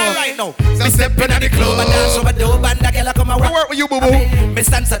 I know. Alright now. Me stepping at the club and dance over the dope and the girl come around. Work with you, boo boo. Me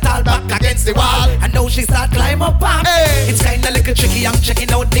stand so tall back against the wall. I know she start climb up on me. It's kinda little tricky. I'm checking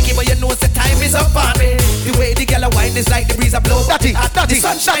out Nicky, but you know the time is up on me. The way the girl a wine is like the breeze a blow. Dirty. The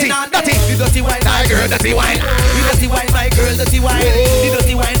sunshine on me. The dirty wine, my girl, dirty wine. The dirty wine, my girl, dirty wine. The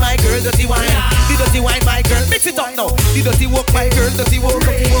dirty wine, my girl, dirty wine. The dirty wine, my girl. Mix it up now. The dirty walk, my girl, dirty walk.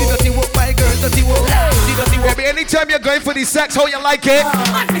 The dirty walk, my girl, dirty walk. The dirty walk. Baby, anytime you're going for the sex, how you like it?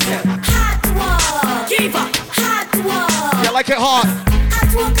 Hot walk. Give up. Hot walk. You like it hot?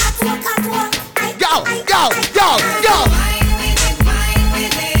 Hot walk. Go.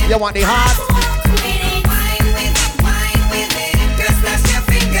 You want the hot?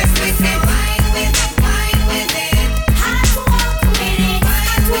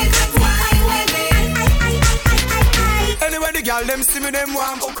 Anyway, the girl them see me, them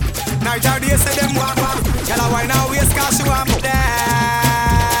want book. Night or day say them want back. Girl a wine her waist 'cause she want book.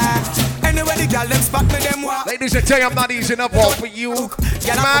 Anyway, the girl them spot me, them want. Ladies and gentlemen, I'm not easing up all for you.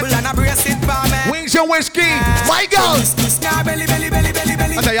 Girl a bubble and a brace it for me. Wings and Whiskey, my girl. Nah belly.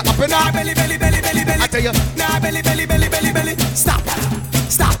 I tell you up and up. Belly. I tell you. Nah belly.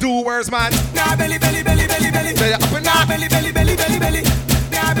 Stop. Do words, man. Nah belly. Tell you up and up. Belly.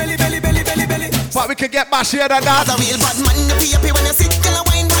 Nah belly. But we can get my share than that. A real bad man, you be happy when you sit, girl a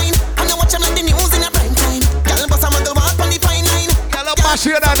wine. I know watch him like the news in a prime time. Girl bust a muggle walk on the fine line. Girl my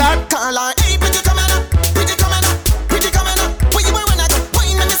share than that. Call her, hey, pretty coming up. Where you wanna go?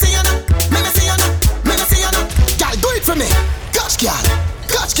 Wine, let me see you now. Girl, do it for me. Catch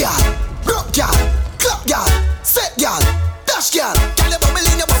girl, broke girl, club girl, set girl, dash girl. Girl, you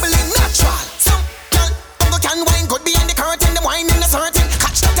bubbling natural. Some girl, Uncle can wine, could be in the curtain, the wine in the certain.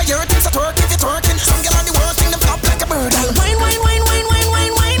 Catch that the hurting, so twerk if you're twerking. Some girl on the working, them flop like a bird. Wine.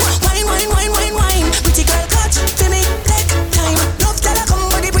 Pretty girl, catch, to me, take time. Love girl, come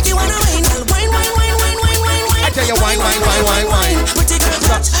with the pretty one a wine. Wine. I tell you, wine. Pretty girl,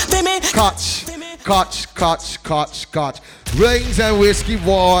 catch, baby. Catch. Rings and Whiskey,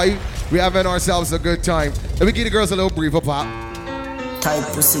 boy. We're having ourselves a good time. Let me give the girls a little breather, pop. Tight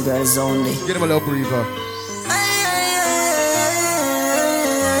pussy girls only. Give them a little breather.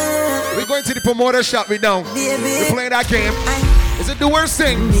 We're going to the promoter shop right now. We're playing that game. Is it the worst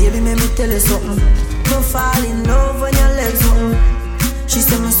thing? Baby, let me tell you something. Don't fall in love when your legs open. She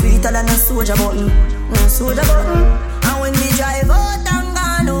say me sweeter than a soldier button. And when we drive out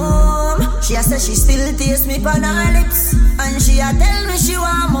She a say she still taste me on her lips, and she a tell me she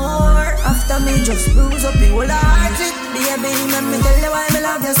want more. After me just bruise up the whole heart it. Baby, let me tell you why me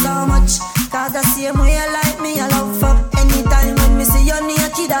love you so much. Cause the same way you like me, I love fuck. Anytime when me see you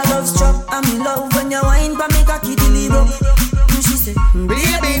naked, I love struck. I'm in love when you wine for me cocky till it broke. And she said,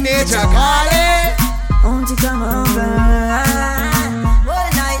 baby, nature calling, won't you come over? All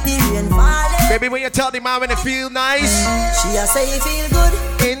night the rain falling. Baby, when you tell the man when it feel nice, she a say it feel good.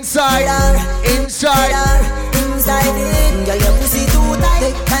 Inside, inside, inside it. Girl, your pussy too tight.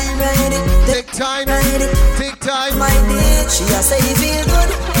 Take time, ride it. Take time, ride it. Take time. My dick, she a say it feel good.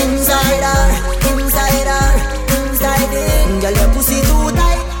 Inside her, inside her, inside it. Girl, your pussy too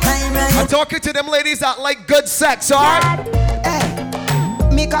tight. Time, ride it. I'm talking to them ladies that like good sex, alright?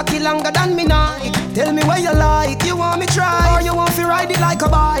 Hey, me cocky longer than me night. Tell me what you like, you want me try, or you want to ride it like a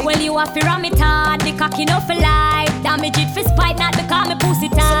bike? Well, you have to ram it hard, the cocky no for life. Damage it for spite, not because me pussy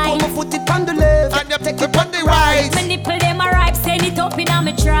tight. So put it on the left, and you take it on the right. My nipple them a ripe, send it up in a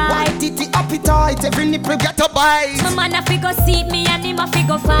me try. White titty appetite, every nipple get a bite. My man a figure seat me and him a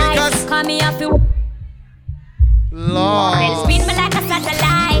figure fight. Because call me a feel Lord. Spin me like a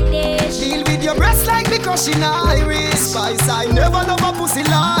satellite dish. Deal with your breasts like me crushing iris. Spice, I never love a pussy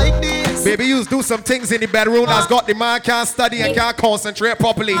like this. Baby, you do some things in the bedroom that's got the man can't study and can't concentrate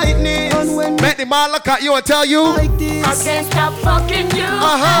properly. Make the man look at you and tell you like this. I can't stop fucking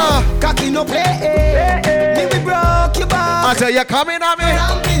you. Cocky no play. Me we broke your back. I tell you coming at me.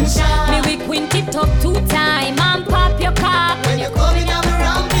 Me we quint it up 2 times and pop your cock. When you coming at me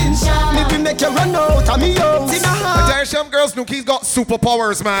ramping shot. Me we make you run out of me house. I tell you some girls, Nuki's got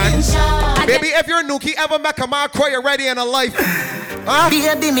superpowers, man. Baby, if you're Nuki, ever make a man cry already in a life? Huh?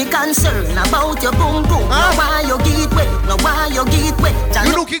 Baby, me concerned about your boom boom. Now why you get wet? Now why you get wet?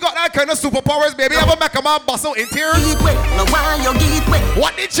 You Nuki got that kind of superpowers, baby. Ever make a man bustle in tears? Get wet. Now why you get wet?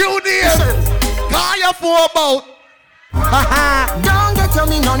 What did you need? Call you for about? Don't get to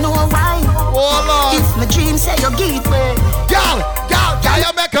me, no why. Oh Lord. If my dream say you get wet. Girl,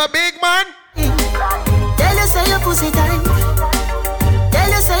 you make a big man? Tell you say your pussy time. Tell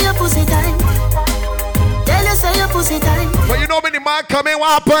you say your pussy time. Tell you say your pussy time. But you know when the man come in,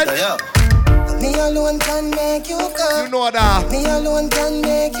 what happen? Yeah. Me alone can make you cry. You know that. Me alone can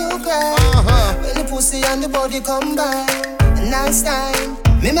make you cry. When the pussy and the body combine, nice time.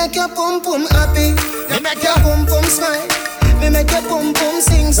 Me make your pum pum happy. Me make your pum pum smile. Me make your pum pum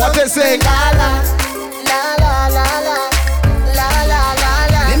sing. What they sing? La la la la la la la la la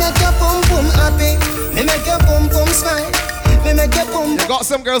la. Me make your pum pum happy. Me make your pum pum smile. Me make your pum. You got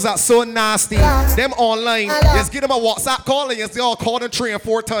some girls that's so nasty. Them online, just give them a WhatsApp call and you see all call them 3 and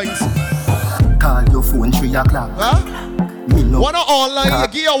 4 times. Call your phone 3 o'clock. Huh? Me no. One online, you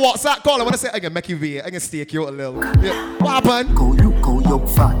give your WhatsApp call. I want to say I can make you V. I can stake you a little. Yeah. What happened? Go you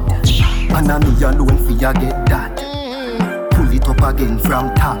fat. And I'm me alone for you get that. Pull it up again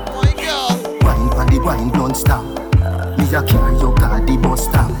from top. My girl. Wine for the wine don't stop. Me a carry your car the bus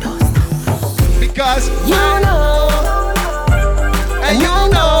stop. Because you know. And you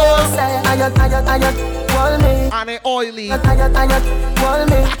know. Say ayat, wall me. And it oily. Ayat, wall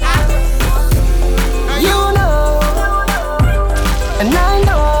me. You know. And I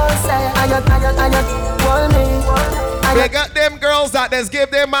know. Say ayat, wall me. They got them girls that just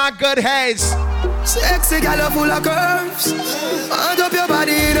give them my good heads. Sexy gal full of curves. Hand up your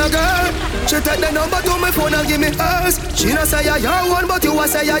body in a girl. She take the number to my phone and give me hers. She not say you're one, but you a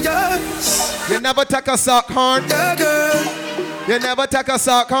say you're yours. You never take a sock horn. Yeah, girl. You never take a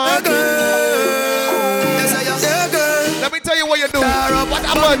sock horn. Yeah, girl. Yeah, girl. Let me tell you what you do. What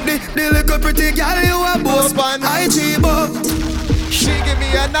happened? The little pretty girl you a boss pan. I cheap up. She give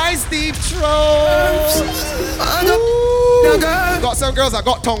me a nice deep throat. Got some girls that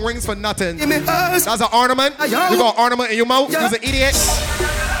got tongue rings for nothing. That's an ornament. You got an ornament in your mouth. You're an idiot.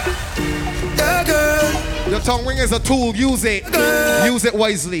 Your tongue ring is a tool. Use it. Use it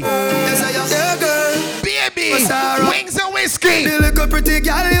wisely. Baby, wings and whiskey. The little pretty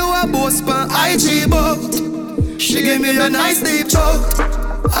girl you a boss pan. I cheap up. She give me a nice deep throat.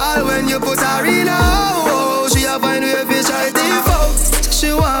 All when you put her in a house, she a find way fi try to out.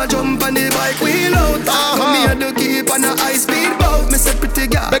 She want jump on the bike wheel out. Come here to keep on a high speed boat. Me say pretty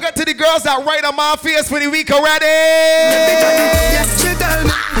girl. They got to the girls that write on my face for the week already. Yeah, she tell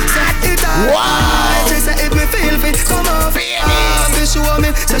me say it all. Wow. She say if me feel fit, come on. She show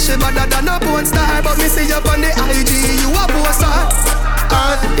me say she better than a porn star, but me see you on the IG, you a poster.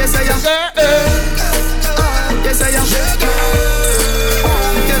 Yes I am. Yes I am.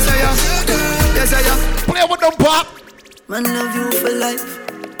 Yes I am. Yes I am. Play with them pop. Man love you for life.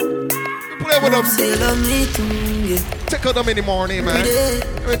 Play play with them. Say love me too, yeah. Tickle them in the morning, man.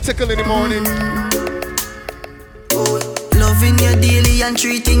 Tickle in the morning. Loving you daily and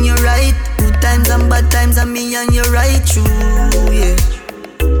treating you right. Good times and bad times and me and you right true, yeah.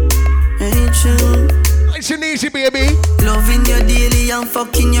 Ain't true. Shanishi, baby. Loving you daily and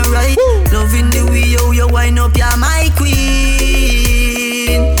fucking you right. Woo. Loving the way you wind up, you're my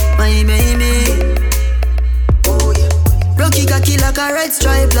queen, my baby. Oh yeah. Rocky cocky like a red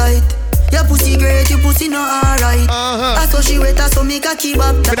stripe light. Your pussy great, your pussy not alright. I saw she wet, I saw me cocky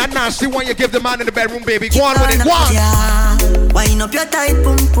bop. But that nasty one you give the man in the bedroom, baby. Go on with it, go on. Yeah. Wind up your tight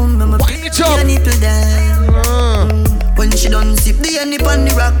pum pum. Wind it up. Your nipple down. When she done sip the honey on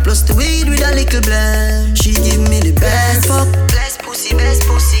the rock, plus the weed with a little blend. She give me the best fuck. Best pussy, best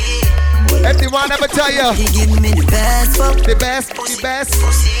pussy. Everyone ever tell you. She give me the best fuck. The best pussy, the best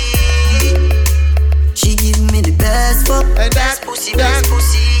pussy. She give me the best fuck. And best pussy, best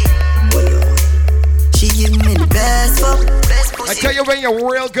pussy. She give me the best fuck. Best pussy. I tell you when you're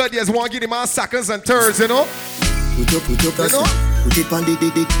real good, you just want to give him on seconds and thirds, you know? Put up, put it on the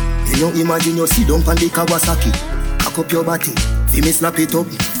dick. You don't imagine you sit down on the Kawasaki. Cock up your body, see me slap it up.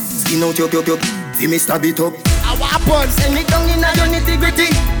 Skin out your see me stab it up. What happens? Send me down in a your nitty-gritty.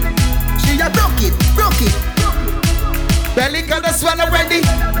 She a broke it. Belly gonna swell already.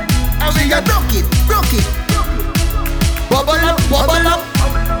 She a broke it. Bubble up.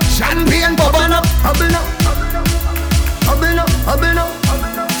 Champagne bubble up.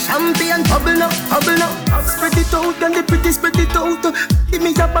 Champagne bubble up. Spread it out and the pretty spread it out. Give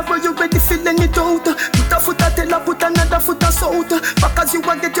me a bag where you ready filling it out. Put a foot a tell her, put another foot a south. Back as you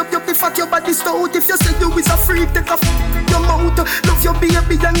want get up, the fat your body stout. If you say you is a freak, take off your mouth. Love your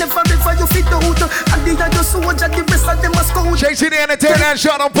baby and never ever you fit out. And the other soldier, the rest of them a scout. Chasing the entertainer and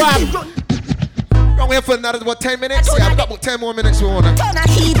shut up, pop. I'm here for another, 10 minutes? Yeah, I've got about 10 more minutes we want to. 10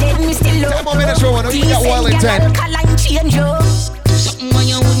 more minutes we want to. We got well in 10. Something when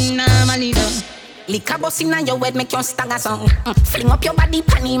you wouldn't normally do. Liquor bust inna your head make you stagger song. Fling up your body,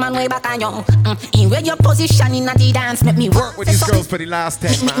 panty man way back on you. In where your position inna the dance make me work with these girls for the last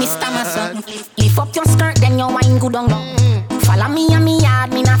 10 Make me stammer song. Lift up your skirt then your wine good on you. Follow me and me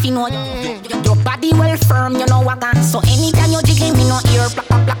yard, me nothing know you. Your body well firm, you know what. So anytime you jiggle me no ear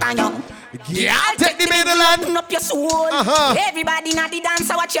plaka on you. Yeah, take the middle and open up your soul. Everybody na the dance,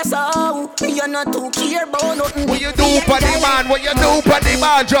 watch your soul. You're not too care about nothing. What you do for the man? What you do for the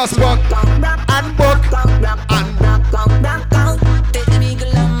man? Just rock and buck and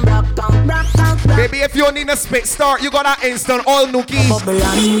baby, if you need a spit start, you got that instant all nookie. Me know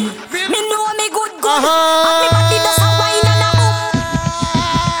me good. Everybody does a wine and a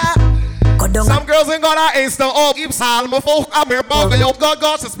some girls ain't got that instant up. Keep salm folk. I'm here bugger. Yo, God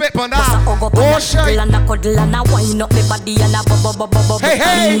to spit on that. Oh shit. Hey,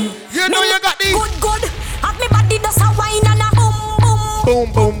 you know you got the good. Have me body does a wine and a boom.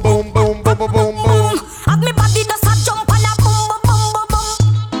 Have me body does a jump and a boom.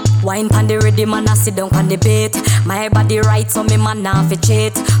 Wine pan the ready man a sit down on the bait. My body right so me man nah fi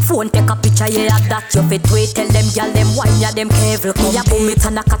cheat. Phone take a picture yeah that you fit tweet. Tell them gyal them wine ya them careful. Me a boom it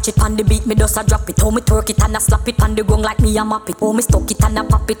and a catch it on the beat. Me just a drop it. How me twerk it and a slap it on the gong like me a map it. How me stuck it and a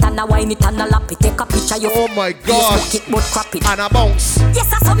pop it and a wine it and a lap it. Take a picture you. Oh my God. It but crap it and a bounce.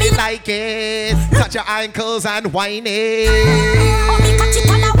 Yes I saw me like it. Touch your ankles and whine it. Oh me catch it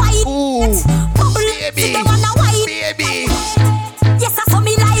and a wine. Ooh, baby, baby. Yes I saw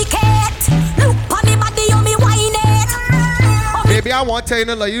me like it. Look on me body you me whine it. Baby, I want to tell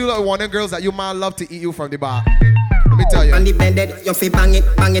you, like, you like one of the girls that you might love to eat you from the bar. Let me tell you. On the bed, you feel bang it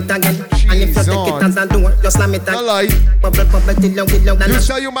again. And if you take it as a door, you slam it again. Like. Bubble, till long. You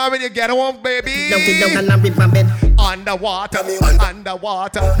show you man when you get home, baby. Underwater.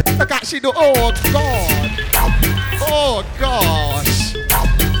 Look at she do. Oh gosh.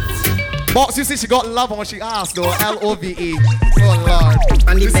 Box, you see she got love on she asked though. L-O-V-E. Oh Lord.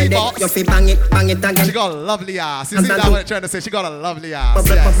 You see Box? You feel bang it again. She got a lovely ass. You see that what I'm trying to say? She got a lovely ass.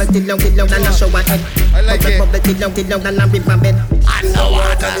 Yes. I like it.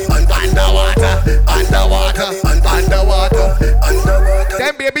 Underwater.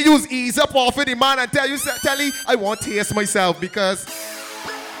 Then baby use ease up off of the man and tell you, I want to taste myself because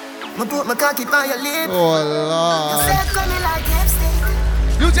I put my cocky by your lip. Oh Lord.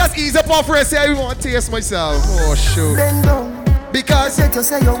 You just ease up off her and say I want to taste myself. Oh shoot. Bend down. Because you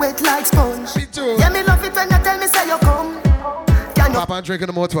say you're wet like sponge. Me too. Yeah, me love it when you tell me say you come. Papa and drinking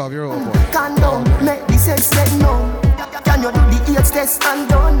the more 12-year-old boy. Can down, make the sex get numb. Can you do the AIDS test and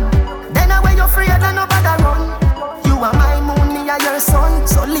done? Then when you're free, then nobody run. You are my moon, me are your son.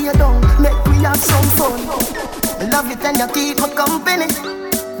 So lay down, make we have some fun. Love it when you keep my company.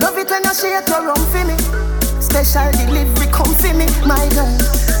 Love it when I shake your rum for me. Special delivery come for me, my girl.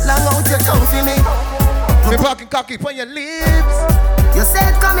 Long out your tongue for me. Me fucking cocky on your lips. You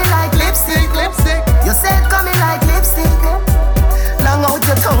said coming like lipstick. You said coming like lipstick. Long out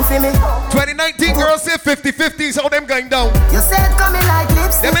your tongue for me. 2019 girls say 50-50s, how them going down. You said coming like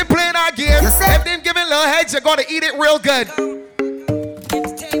lipstick. They been playing our game. If them giving little heads, you gotta eat it real good.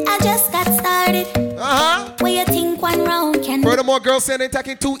 I just got started. Where you think one round can? Furthermore, girls say they're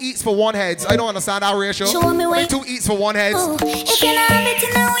taking 2 eats for 1 heads. I don't understand our ratio. Show me where 2 eats for 1 heads. Oh, if you have it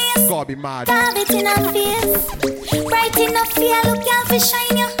in a waist, God be mad. have it in a face. Bright enough fear, look y'all fi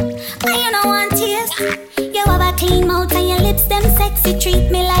shine you. I you know want taste. You have a clean mouth and your lips them sexy. Treat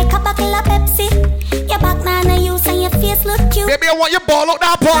me like a bottle of Pepsi. Your back man a use and your face look cute. Baby, I want you ball out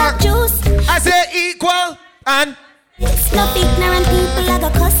that part. Juice. I say equal and. Love ignorant people, I go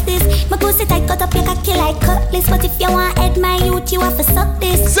cuss this. My pussy tight, cut up your cocky like cutlass. But if you want head my youth, you have to suck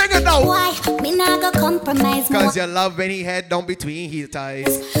this. Sing it now. Why? Me nah go compromise. Cause you love any head down between heel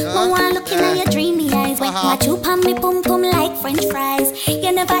ties. I want looking at your dreamy eyes. Watch you pan me pum pum like French fries.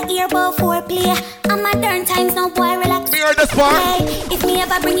 You never hear about foreplay. I'm modern times, no boy relax. Me heard this part. Hey, if me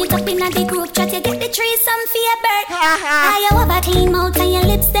ever bring it up in the group chat, you get the threesome for your bird. I you have a clean mouth and your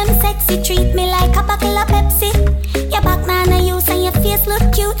lips them sexy. Treat me like a bottle of Pepsi. Your back man I use and your face look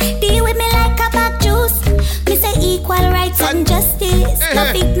cute. Deal with me like a back juice. Me say equal rights and justice.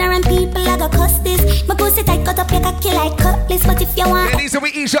 Love ignorant people, I go cuss this. My pussy tight, cut up your cocky like cutlass. But if you want, ladies,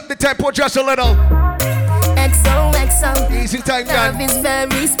 we ease up the tempo just a little. XOXO. Easy time, love man. is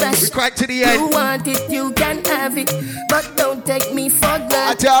very special. We crack to the end. You want it, you can have it, but don't take me for granted.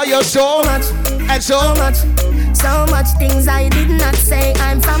 I tell you so much and so much things I did not say.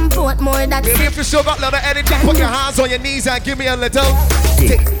 I'm from Portmore, that's baby, if you still got a lot of energy, put your hands on your knees and give me a little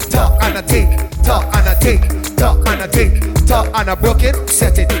tick tock and a tick tock and a tick tock and a tick tock and a broke it,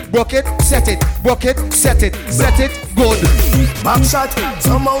 set it, broke it, set it, broke it, set it, good. Back shot,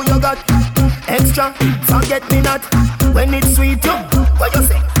 somehow you got extra, forget me not. When it's sweet, you, what you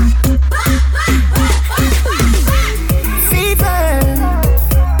say? Fever,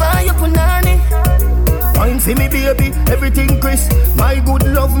 buy your punani. Wine for me baby, everything crisp. My good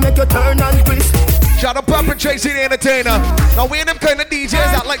love make you turn and crisp. Shout out Papa Tracy the Entertainer. Now we them kind of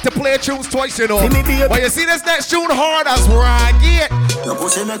DJs that like to play tunes twice, you know. But you see this next tune hard as ragged.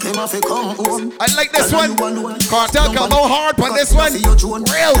 I like this one. Cartel come out hard on this one. Real.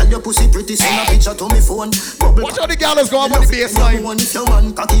 Watch how the gallows go up on the baseline.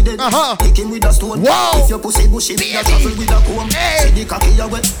 Wow.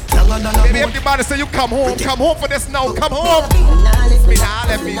 Baby, everybody say you come home for this now. Come home.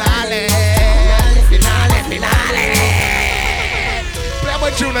 Play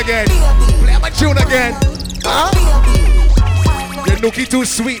my tune again. Play my tune again. Your nookie too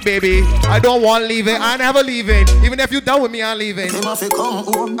sweet, baby. I don't want leaving. I never leaving. Even if you done with me, I'm leaving. Hey.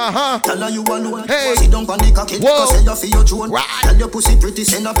 Whoa. Right.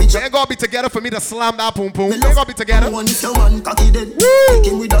 They gonna be together for me to slam that pum pum. They gonna be together. Woo. If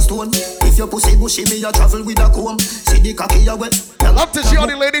your pussy bushy, me a travel with a comb. See the cocky you wet. Love to see all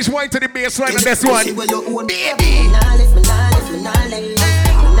the ladies wine to the baseline of this one. Baby.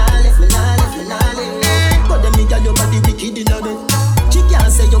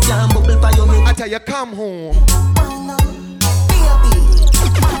 I tell you, come home. Come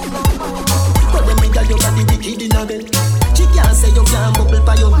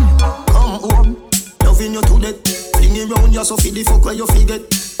home. Loving you to death. Fling around you so feed the fuck where you forget.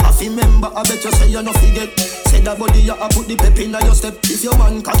 I remember, I bet you say you no forget. Say that body you put the pep in your step. If your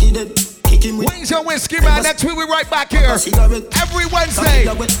man cocky dead, kick him with Wings your whiskey, man. Next week we right back here. Every Wednesday.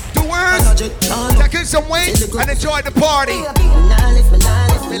 2 words. Taking some wings and enjoy the party.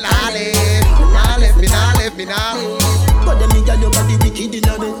 Me now. But them nigga your body wicked in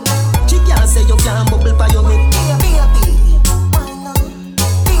a bed. She can't say you can't bubble by your head.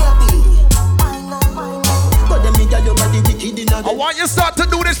 But them nigga your body wicked in a bed. I want you start to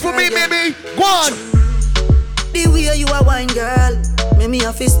do this for me, baby. Go on. The way you a wine, girl, make me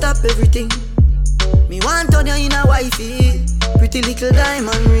have to stop everything. Me want on you in a wifey, pretty little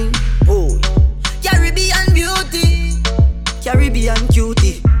diamond ring. Oh, Caribbean beauty, Caribbean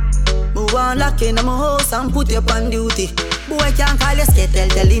cutie. Me want lock in my house and put you on duty. Boy can't call you skate,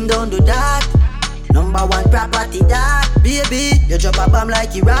 tell him don't do that. Number 1 property that. Baby, you drop a bomb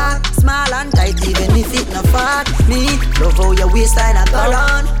like Iraq. Small and tight even if it not fat. Me, love how your waistline a go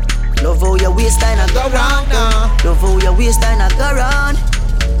round. Love how your waistline a go round now. Love how your waistline a go round.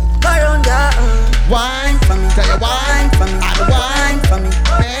 Go round, girl. Wine for me, tell you wine for me, wine for me,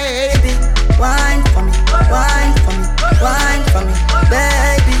 baby. Wine for me, wine for me, wine for me,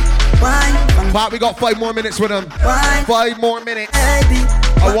 baby. But we got 5 more minutes with them. 5 more minutes.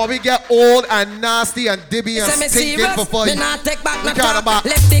 And when we get old and nasty and dibby and stinking for 5, we can't back.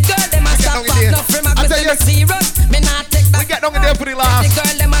 Left the girl, them a stop back. No frame up, me serious. Me not take back. We get down in there for the last. The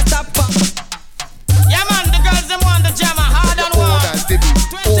girl, them a stop back. Yeah man, the girls, them want the jammer. Hard and old and dibby,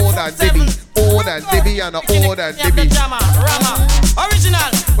 old and dibby, old and dibby and old and dibby. Jammer, Rama,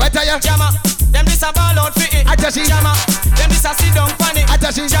 original. What are you? Jammer, them this a ball out for it. Jammer, them this a sit down funny.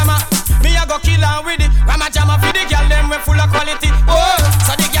 Jammer, me a go kill her with it. Rama jammer for the girl, them we full of quality. Oh,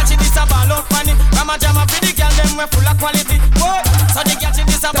 so the girl she this a ball out funny. Rama jammer for the girl, them we full of quality. Oh, so the girl she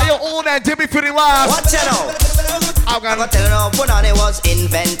this a ball. Tell you old and dibby for the last. What you know? I'm gonna tell you now, Punani was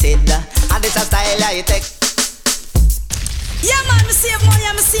invented, and this a style I take. Yeah man, me save money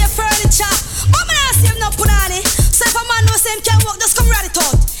and me save furniture, but me not save no punani. So if a man knows him can work, just come right it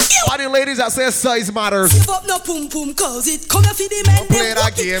out. Why the ladies that say size matters? Save up no pum pum, cause it come here for the men. Play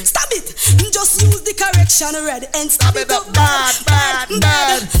that game. Stop it. Just use the correction red and stop it up. Bad. Me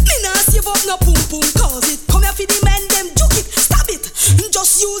not save up no pum pum, cause it come here for the men. Them juke it. Stop it.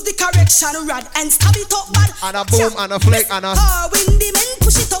 Just use the correction rod and stab it up bad. And a boom and a flick and a. When the men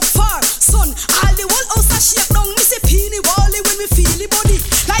push it up far, son, all the whole house a shake down. Me say peeny wally when we feel the body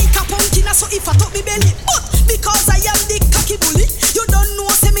like a pumpkin. So if I top me belly, but because I am the cocky bully, you don't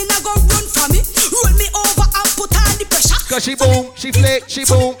know say me nah go run from me. Roll me over and put on the pressure. Cause she boom, she flick, she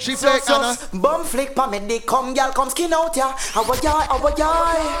boom, she flick and a. Bum flick pa me dick, come girl, come skin out ya. Our yai.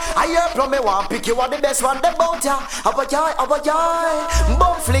 I hear from me one pick you are the best one the bout ya. Our yai.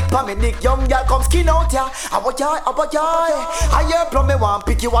 Bum flick pa me dick, young girl, come skin out ya. Our yai. I hear from me one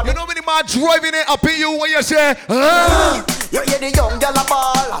pick you are the. You know many man driving it up in you when you say, You hear the young girl a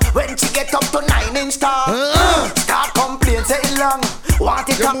ball when she get up to 9-inch tall. Start complain, say it long. Want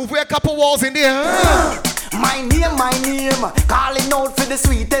it you move a couple walls in there. My name, calling out for the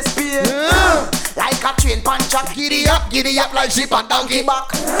sweetest beer. Like a train punch up, giddy up like sheep and donkey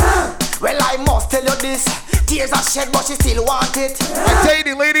back. Well, I must tell you this. Tears are shed, but she still want it. I tell you,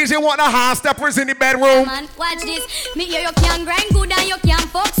 the ladies, you want the half steppers in the bedroom. Man, watch this. Me hear you can grind good and you can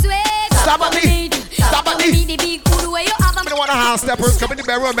fuck sweet. Stop at me. The big food where you have You want the half steppers, come in the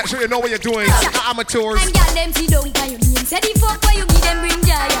bedroom, make sure you know what you're doing. Not amateurs. And get them see down by your name. Say the fuck where you give them bring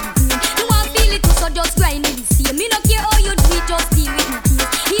joy and pain. You want feel it too, so just grind me the same. Me no care how you do it, just deal with me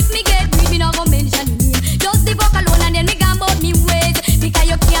case. If me get greed, me no go mention your name. Just the fuck alone and then me gone about me ways. Because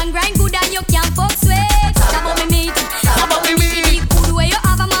you can grind good and you can fuck sweet. Stop about me meat. Stop about me meat. The big food where you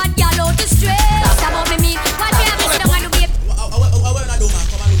have a mad girl out the street. Stop about me meat. What me have to sit down and do, babe?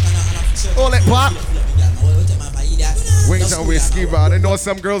 Hold it, pop. Wings and whiskey, bro. I know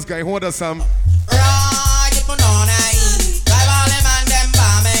some girls can hold us some.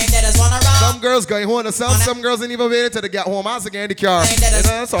 Some girls going home to some girls ain't even waiting till they get home. I was again in the car. You know,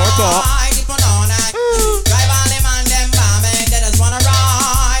 that's all talk.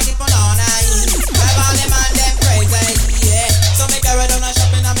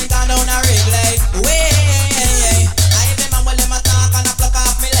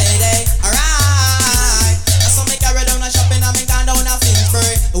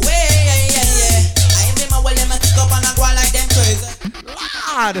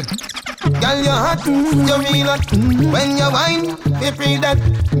 Girl, you hot, you mean hot. When you whine, you free that.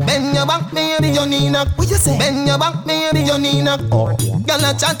 Bend your back, baby, you need knock. What you say? Bend your back, baby, you need knock. Girl,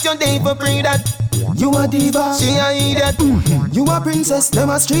 I chat your day for free that. You a diva, she a idiot. You a princess, them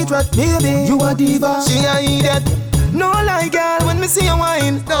a street rat, baby. You a diva, she a idiot. No lie, girl, when me see you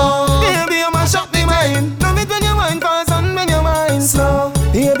whine. No, baby, you mash up me mind. Love it when you whine fast and when you whine slow.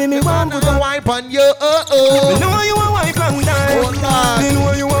 Baby, me want put a wipe on you, Me know you a wife long time. Me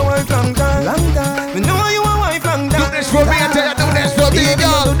know you a wife long time. Me know you a wife long time. Do this for me, I tell you, do this for me,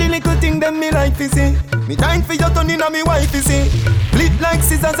 girl. Do the little thing them me like to see. Me time for you turning on me wife, you see. Split like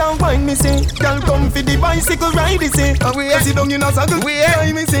scissors and wine, me see. Girl come for the bicycle ride, you see. Sit down in a circle,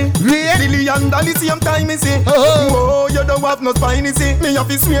 time, me see. Lily and Dolly same time, me see. Oh, you don't have no spine, you see. Me have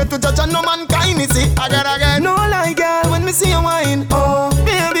to swear to judge and no mankind, you see. Again. No lie, girl, when me see you whine. Oh,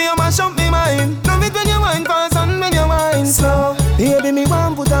 baby, you mash up me mind. Love it when you whine fast and when you whine slow. Baby, me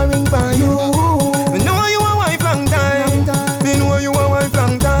want put a ring for you. Me know you a wife long time. Me know you a wife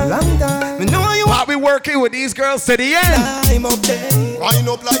long time. Me know you. I'll be working with these girls to the end. I'm up there. Wind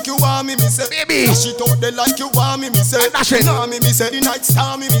up like you want me, me say. Baby. Dash it out there like you want me, me say. Dash it. Nah, me say. The night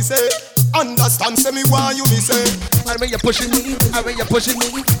star, me say. Understand, say me why you, me say. I mean you're pushing me. I mean you're pushing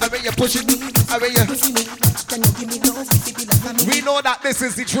me. I mean you're pushing me. I mean you're. We know that this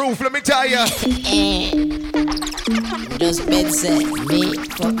is the truth. Let me tell you. just bed set. Me,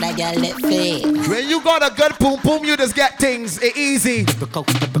 fuck that girl, let fade. When you got a good boom boom, you just get things easy. When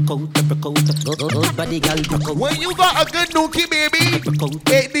you got a good nookie, baby,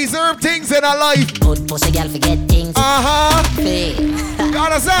 it deserve things in a life. Good pussy girl forget things. You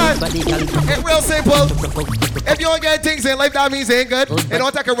understand? It's real simple. If you don't get things in life, that means it ain't good. It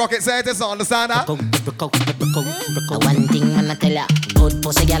don't take a rocket scientist to understand that. One thing I'ma tell ya, good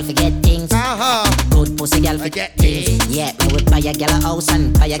pussy girl forget things. Good pussy girl forget things. Yeah, we would buy a girl a house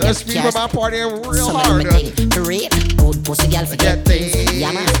and buy a girl Let's keep my partying real hard. Good pussy girl forget things.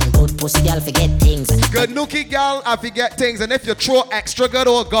 Yeah man, good pussy girl forget things. Good nookie girl, I forget things. And if you throw extra good,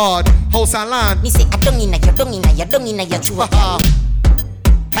 oh God, house and land. Me say I don't inna your, don't inna your, don't inna your true.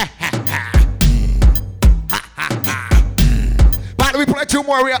 We play two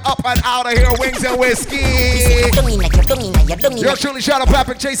more, we are up and out of here, wings and whiskey. You're truly shout out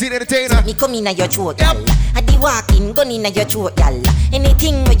Patrick Chasey the Entertainer. Me come inna your throat, yep. I be walking, gun inna your throat, yalla.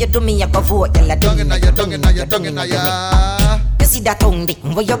 Anything where you do me, I go vote, yalla. Dung inna ya. You see that tongue dick,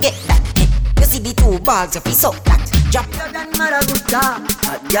 where you get that? You see the two balls, if you suck that. Drop.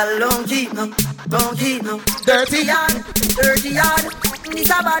 Y'all don't keep no. Dirty yard. This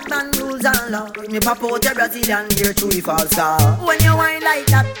a bad man rules and law. Me pop out your Brazilian here to the false star. When you whine like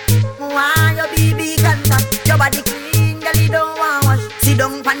that, why your BB contact? Your body clean, girl, you don't want wash. Sit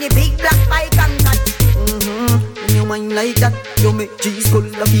down on the big black bike contact. When you whine like that, you make cheese full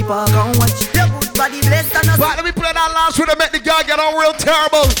of people can watch. Your good body blessed and us. But let me play that last one to make the girl get on real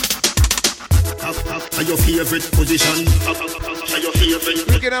terrible. Your favorite position.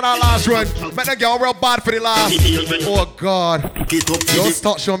 Looking at our last one. Make the girl real bad for the last. Oh God. Don't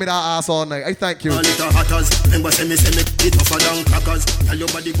stop showing me that ass all night. I thank you.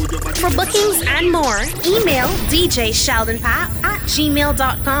 For bookings and more, email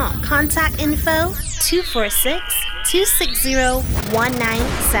djsheldonpap@gmail.com. Contact info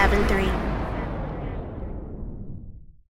 246-260-1973.